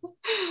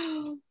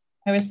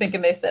 I was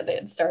thinking they said they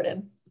had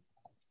started.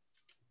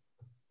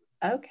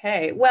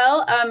 Okay,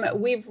 well,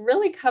 we've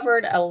really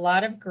covered a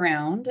lot of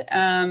ground.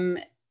 Oh,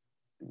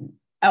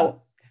 I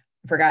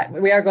forgot,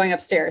 we are going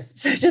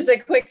upstairs. So just a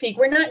quick peek.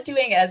 We're not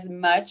doing as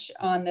much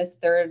on this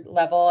third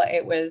level.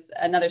 It was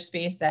another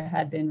space that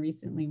had been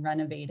recently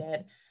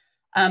renovated.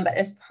 But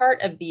as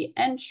part of the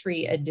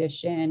entry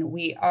addition,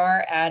 we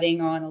are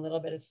adding on a little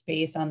bit of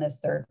space on this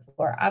third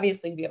floor,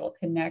 obviously to be able to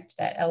connect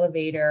that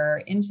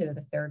elevator into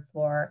the third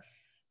floor.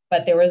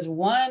 But there was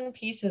one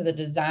piece of the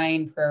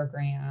design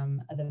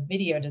program, the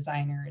video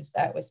designers,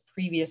 that was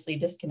previously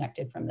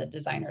disconnected from the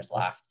designer's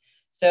loft.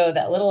 So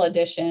that little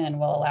addition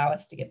will allow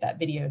us to get that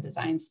video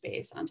design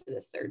space onto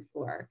this third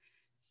floor.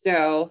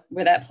 So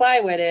where that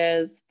plywood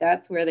is,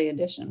 that's where the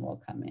addition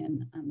will come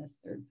in on this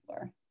third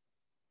floor.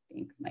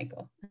 Thanks,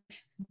 Michael.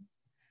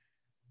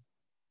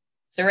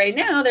 So right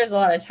now there's a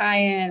lot of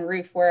tie-in,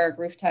 roof work,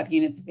 rooftop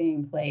units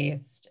being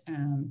placed.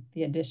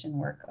 The addition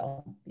work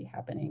will be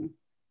happening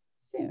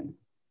soon.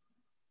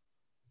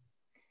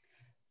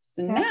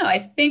 So now I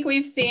think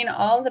we've seen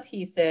all the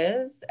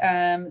pieces.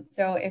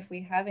 So if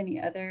we have any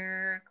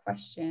other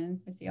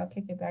questions, Missy, I'll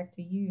kick it back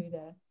to you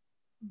to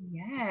we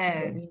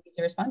need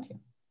to respond to.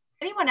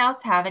 Anyone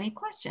else have any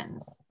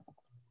questions?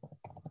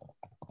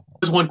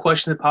 There's one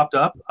question that popped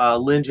up.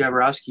 Lynn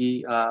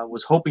Jaworowski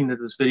was hoping that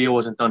this video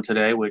wasn't done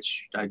today,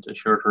 which I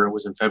assured her it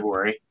was in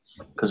February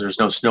because there's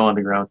no snow on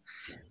the ground.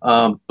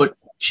 But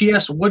she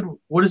asked,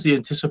 what is the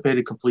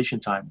anticipated completion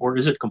time, or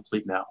is it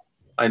complete now?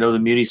 I know the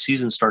Muny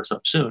season starts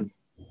up soon.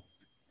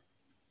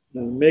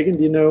 Megan,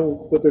 do you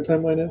know what their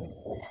timeline is?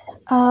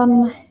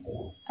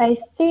 I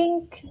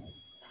think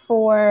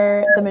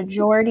for the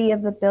majority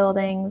of the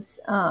buildings,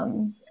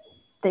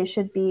 they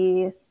should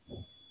be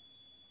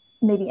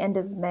maybe end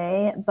of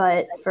May,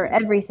 but for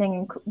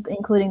everything,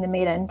 including the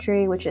main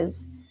entry, which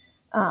is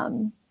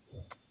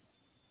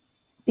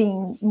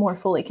being more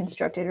fully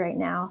constructed right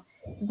now,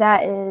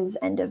 that is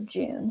end of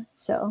June.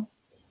 So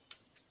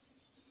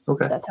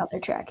that's how they're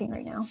tracking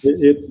right now.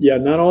 Yeah,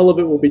 not all of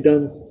it will be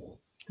done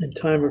in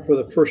time for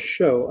the first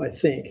show, I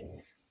think,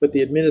 but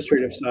the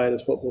administrative side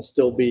is what will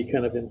still be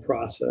kind of in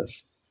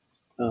process.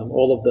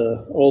 All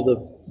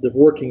the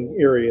working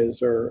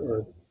areas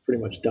are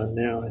pretty much done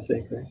now, I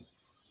think, right?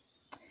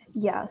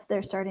 Yeah,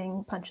 they're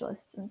starting punch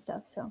lists and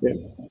stuff. So yeah.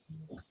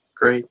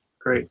 Great.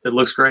 It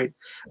looks great.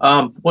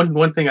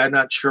 One thing I'm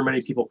not sure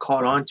many people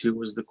caught on to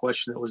was the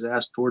question that was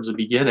asked towards the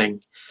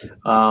beginning.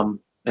 And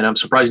I'm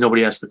surprised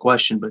nobody asked the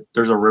question, but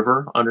there's a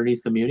river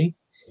underneath the Muny.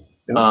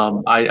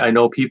 I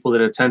know people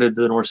that attended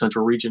the North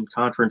Central Region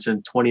Conference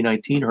in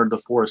 2019 heard the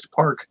Forest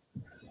Park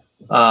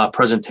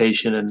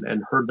presentation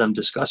and heard them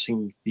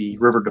discussing the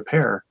River de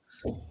Pere,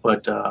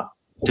 but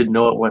didn't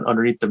know it went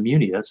underneath the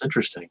Muny. That's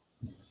interesting.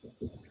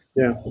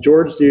 Yeah,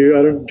 George,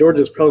 George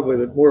is probably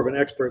more of an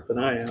expert than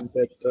I am,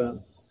 but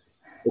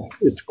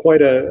it's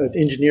quite an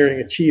engineering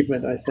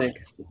achievement, I think.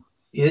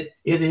 It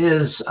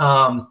is.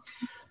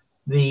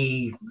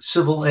 the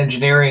civil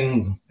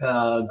engineering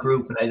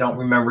group, and I don't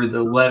remember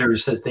the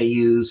letters that they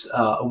use,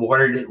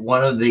 awarded it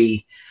one of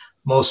the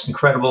most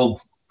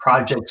incredible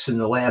projects in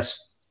the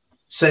last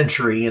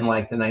century in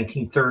like the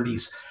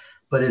 1930s.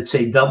 But it's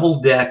a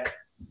double-deck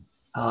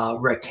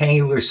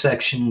rectangular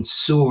section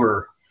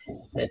sewer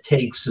that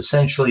takes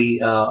essentially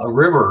a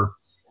river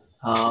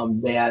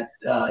that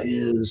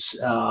is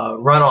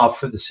runoff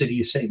for the city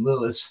of St.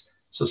 Louis.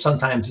 So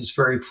sometimes it's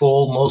very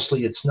full,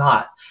 mostly it's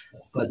not.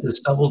 But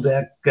this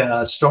double-deck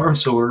storm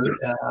sewer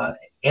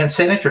and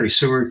sanitary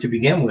sewer to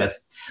begin with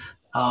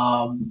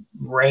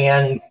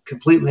ran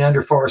completely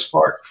under Forest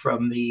Park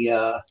from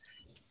the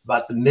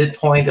about the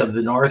midpoint of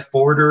the north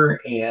border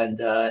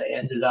and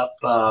ended up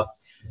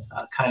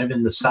kind of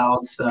in the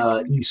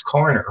southeast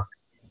corner.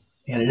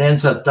 And it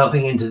ends up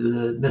dumping into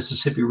the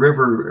Mississippi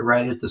River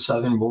right at the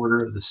southern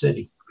border of the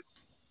city.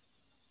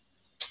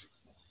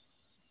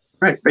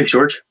 Right. Thanks,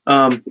 George.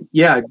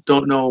 Yeah, I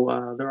don't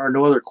know. There are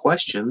no other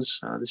questions.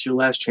 This is your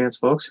last chance,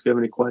 folks. If you have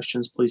any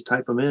questions, please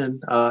type them in.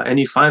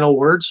 Any final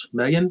words,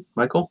 Megan,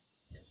 Michael?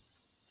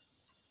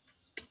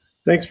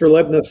 Thanks for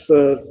letting us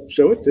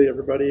show it to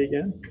everybody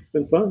again. It's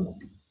been fun.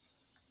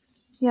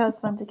 Yeah, it was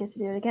fun to get to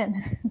do it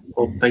again.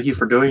 Well, thank you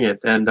for doing it,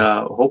 and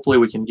hopefully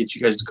we can get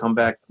you guys to come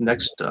back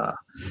next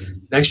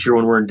year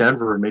when we're in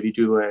Denver and maybe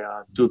do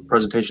a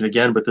presentation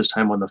again, but this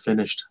time on the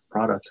finished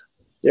product.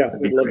 Yeah,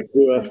 we'd love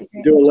to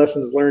do a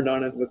lessons learned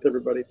on it with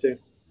everybody too.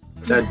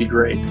 That'd be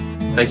great.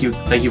 Thank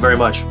you very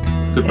much.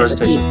 Good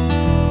presentation.